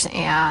troopers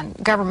and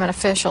government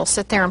officials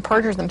sit there and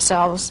perjure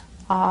themselves,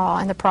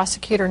 and the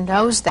prosecutor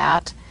knows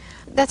that,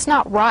 that's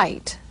not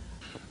right.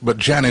 But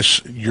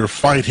Janice, you're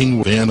fighting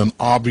within an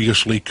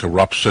obviously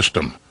corrupt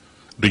system.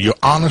 Do you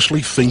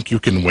honestly think you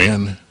can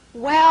win?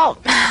 Well,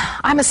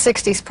 I'm a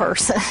 60s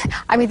person.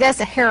 I mean, that's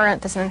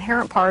an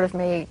inherent part of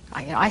me.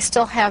 I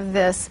still have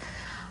this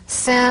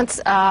sense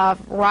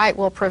of right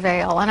will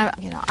prevail, and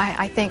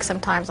I think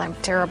sometimes I'm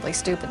terribly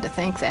stupid to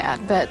think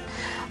that. But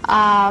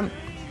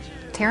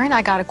Terry and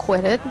I got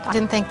acquitted. I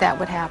didn't think that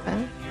would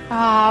happen.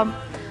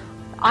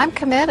 I'm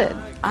committed.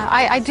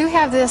 I do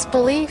have this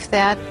belief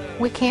that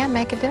we can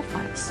make a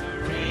difference.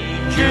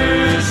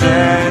 Rangers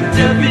and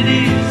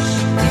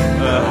deputies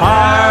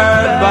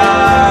hired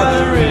by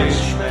the rich.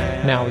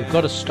 Now we've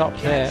got to stop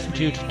there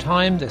due to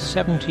time. There's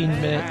 17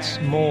 minutes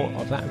more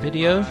of that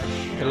video.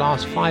 The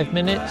last 5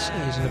 minutes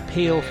is an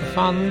appeal for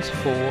funds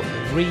for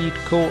the Reed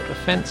Court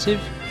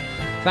offensive.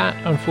 That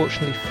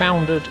unfortunately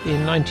foundered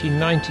in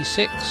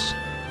 1996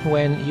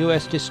 when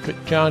US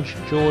District Judge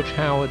George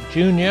Howard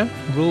Jr.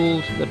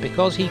 ruled that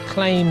because he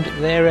claimed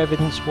their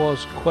evidence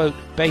was, quote,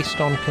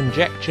 based on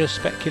conjecture,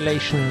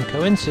 speculation and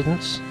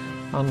coincidence,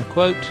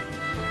 unquote,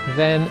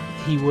 then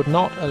he would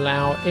not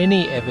allow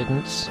any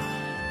evidence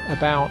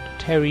about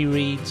Terry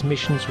Reed's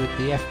missions with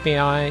the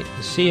FBI,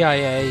 the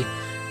CIA,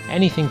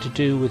 anything to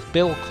do with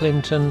Bill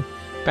Clinton,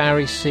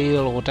 Barry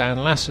Seal or Dan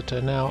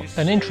Lasseter. Now,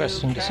 an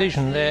interesting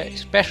decision there,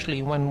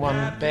 especially when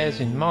one bears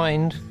in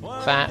mind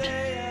that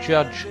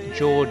Judge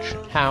George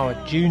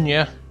Howard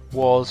Jr.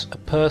 was a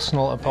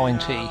personal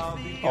appointee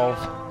of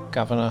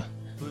Governor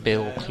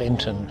Bill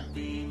Clinton.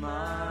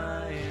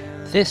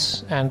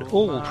 This and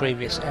all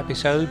previous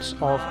episodes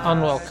of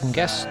Unwelcome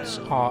Guests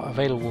are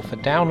available for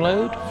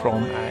download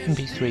from our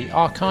MP3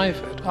 archive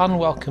at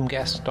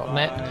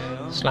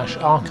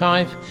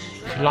unwelcomeguest.net/archive.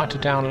 If you'd like to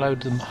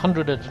download them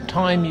 100 at a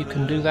time, you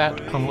can do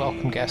that at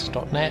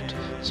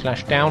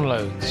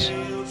unwelcomeguest.net/downloads.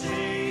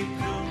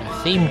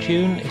 Our theme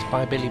tune is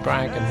by Billy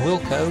Bragg and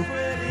Wilco,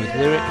 with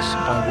lyrics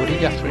by Woody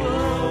Guthrie.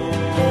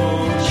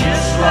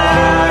 Just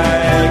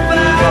like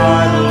the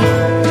Bible.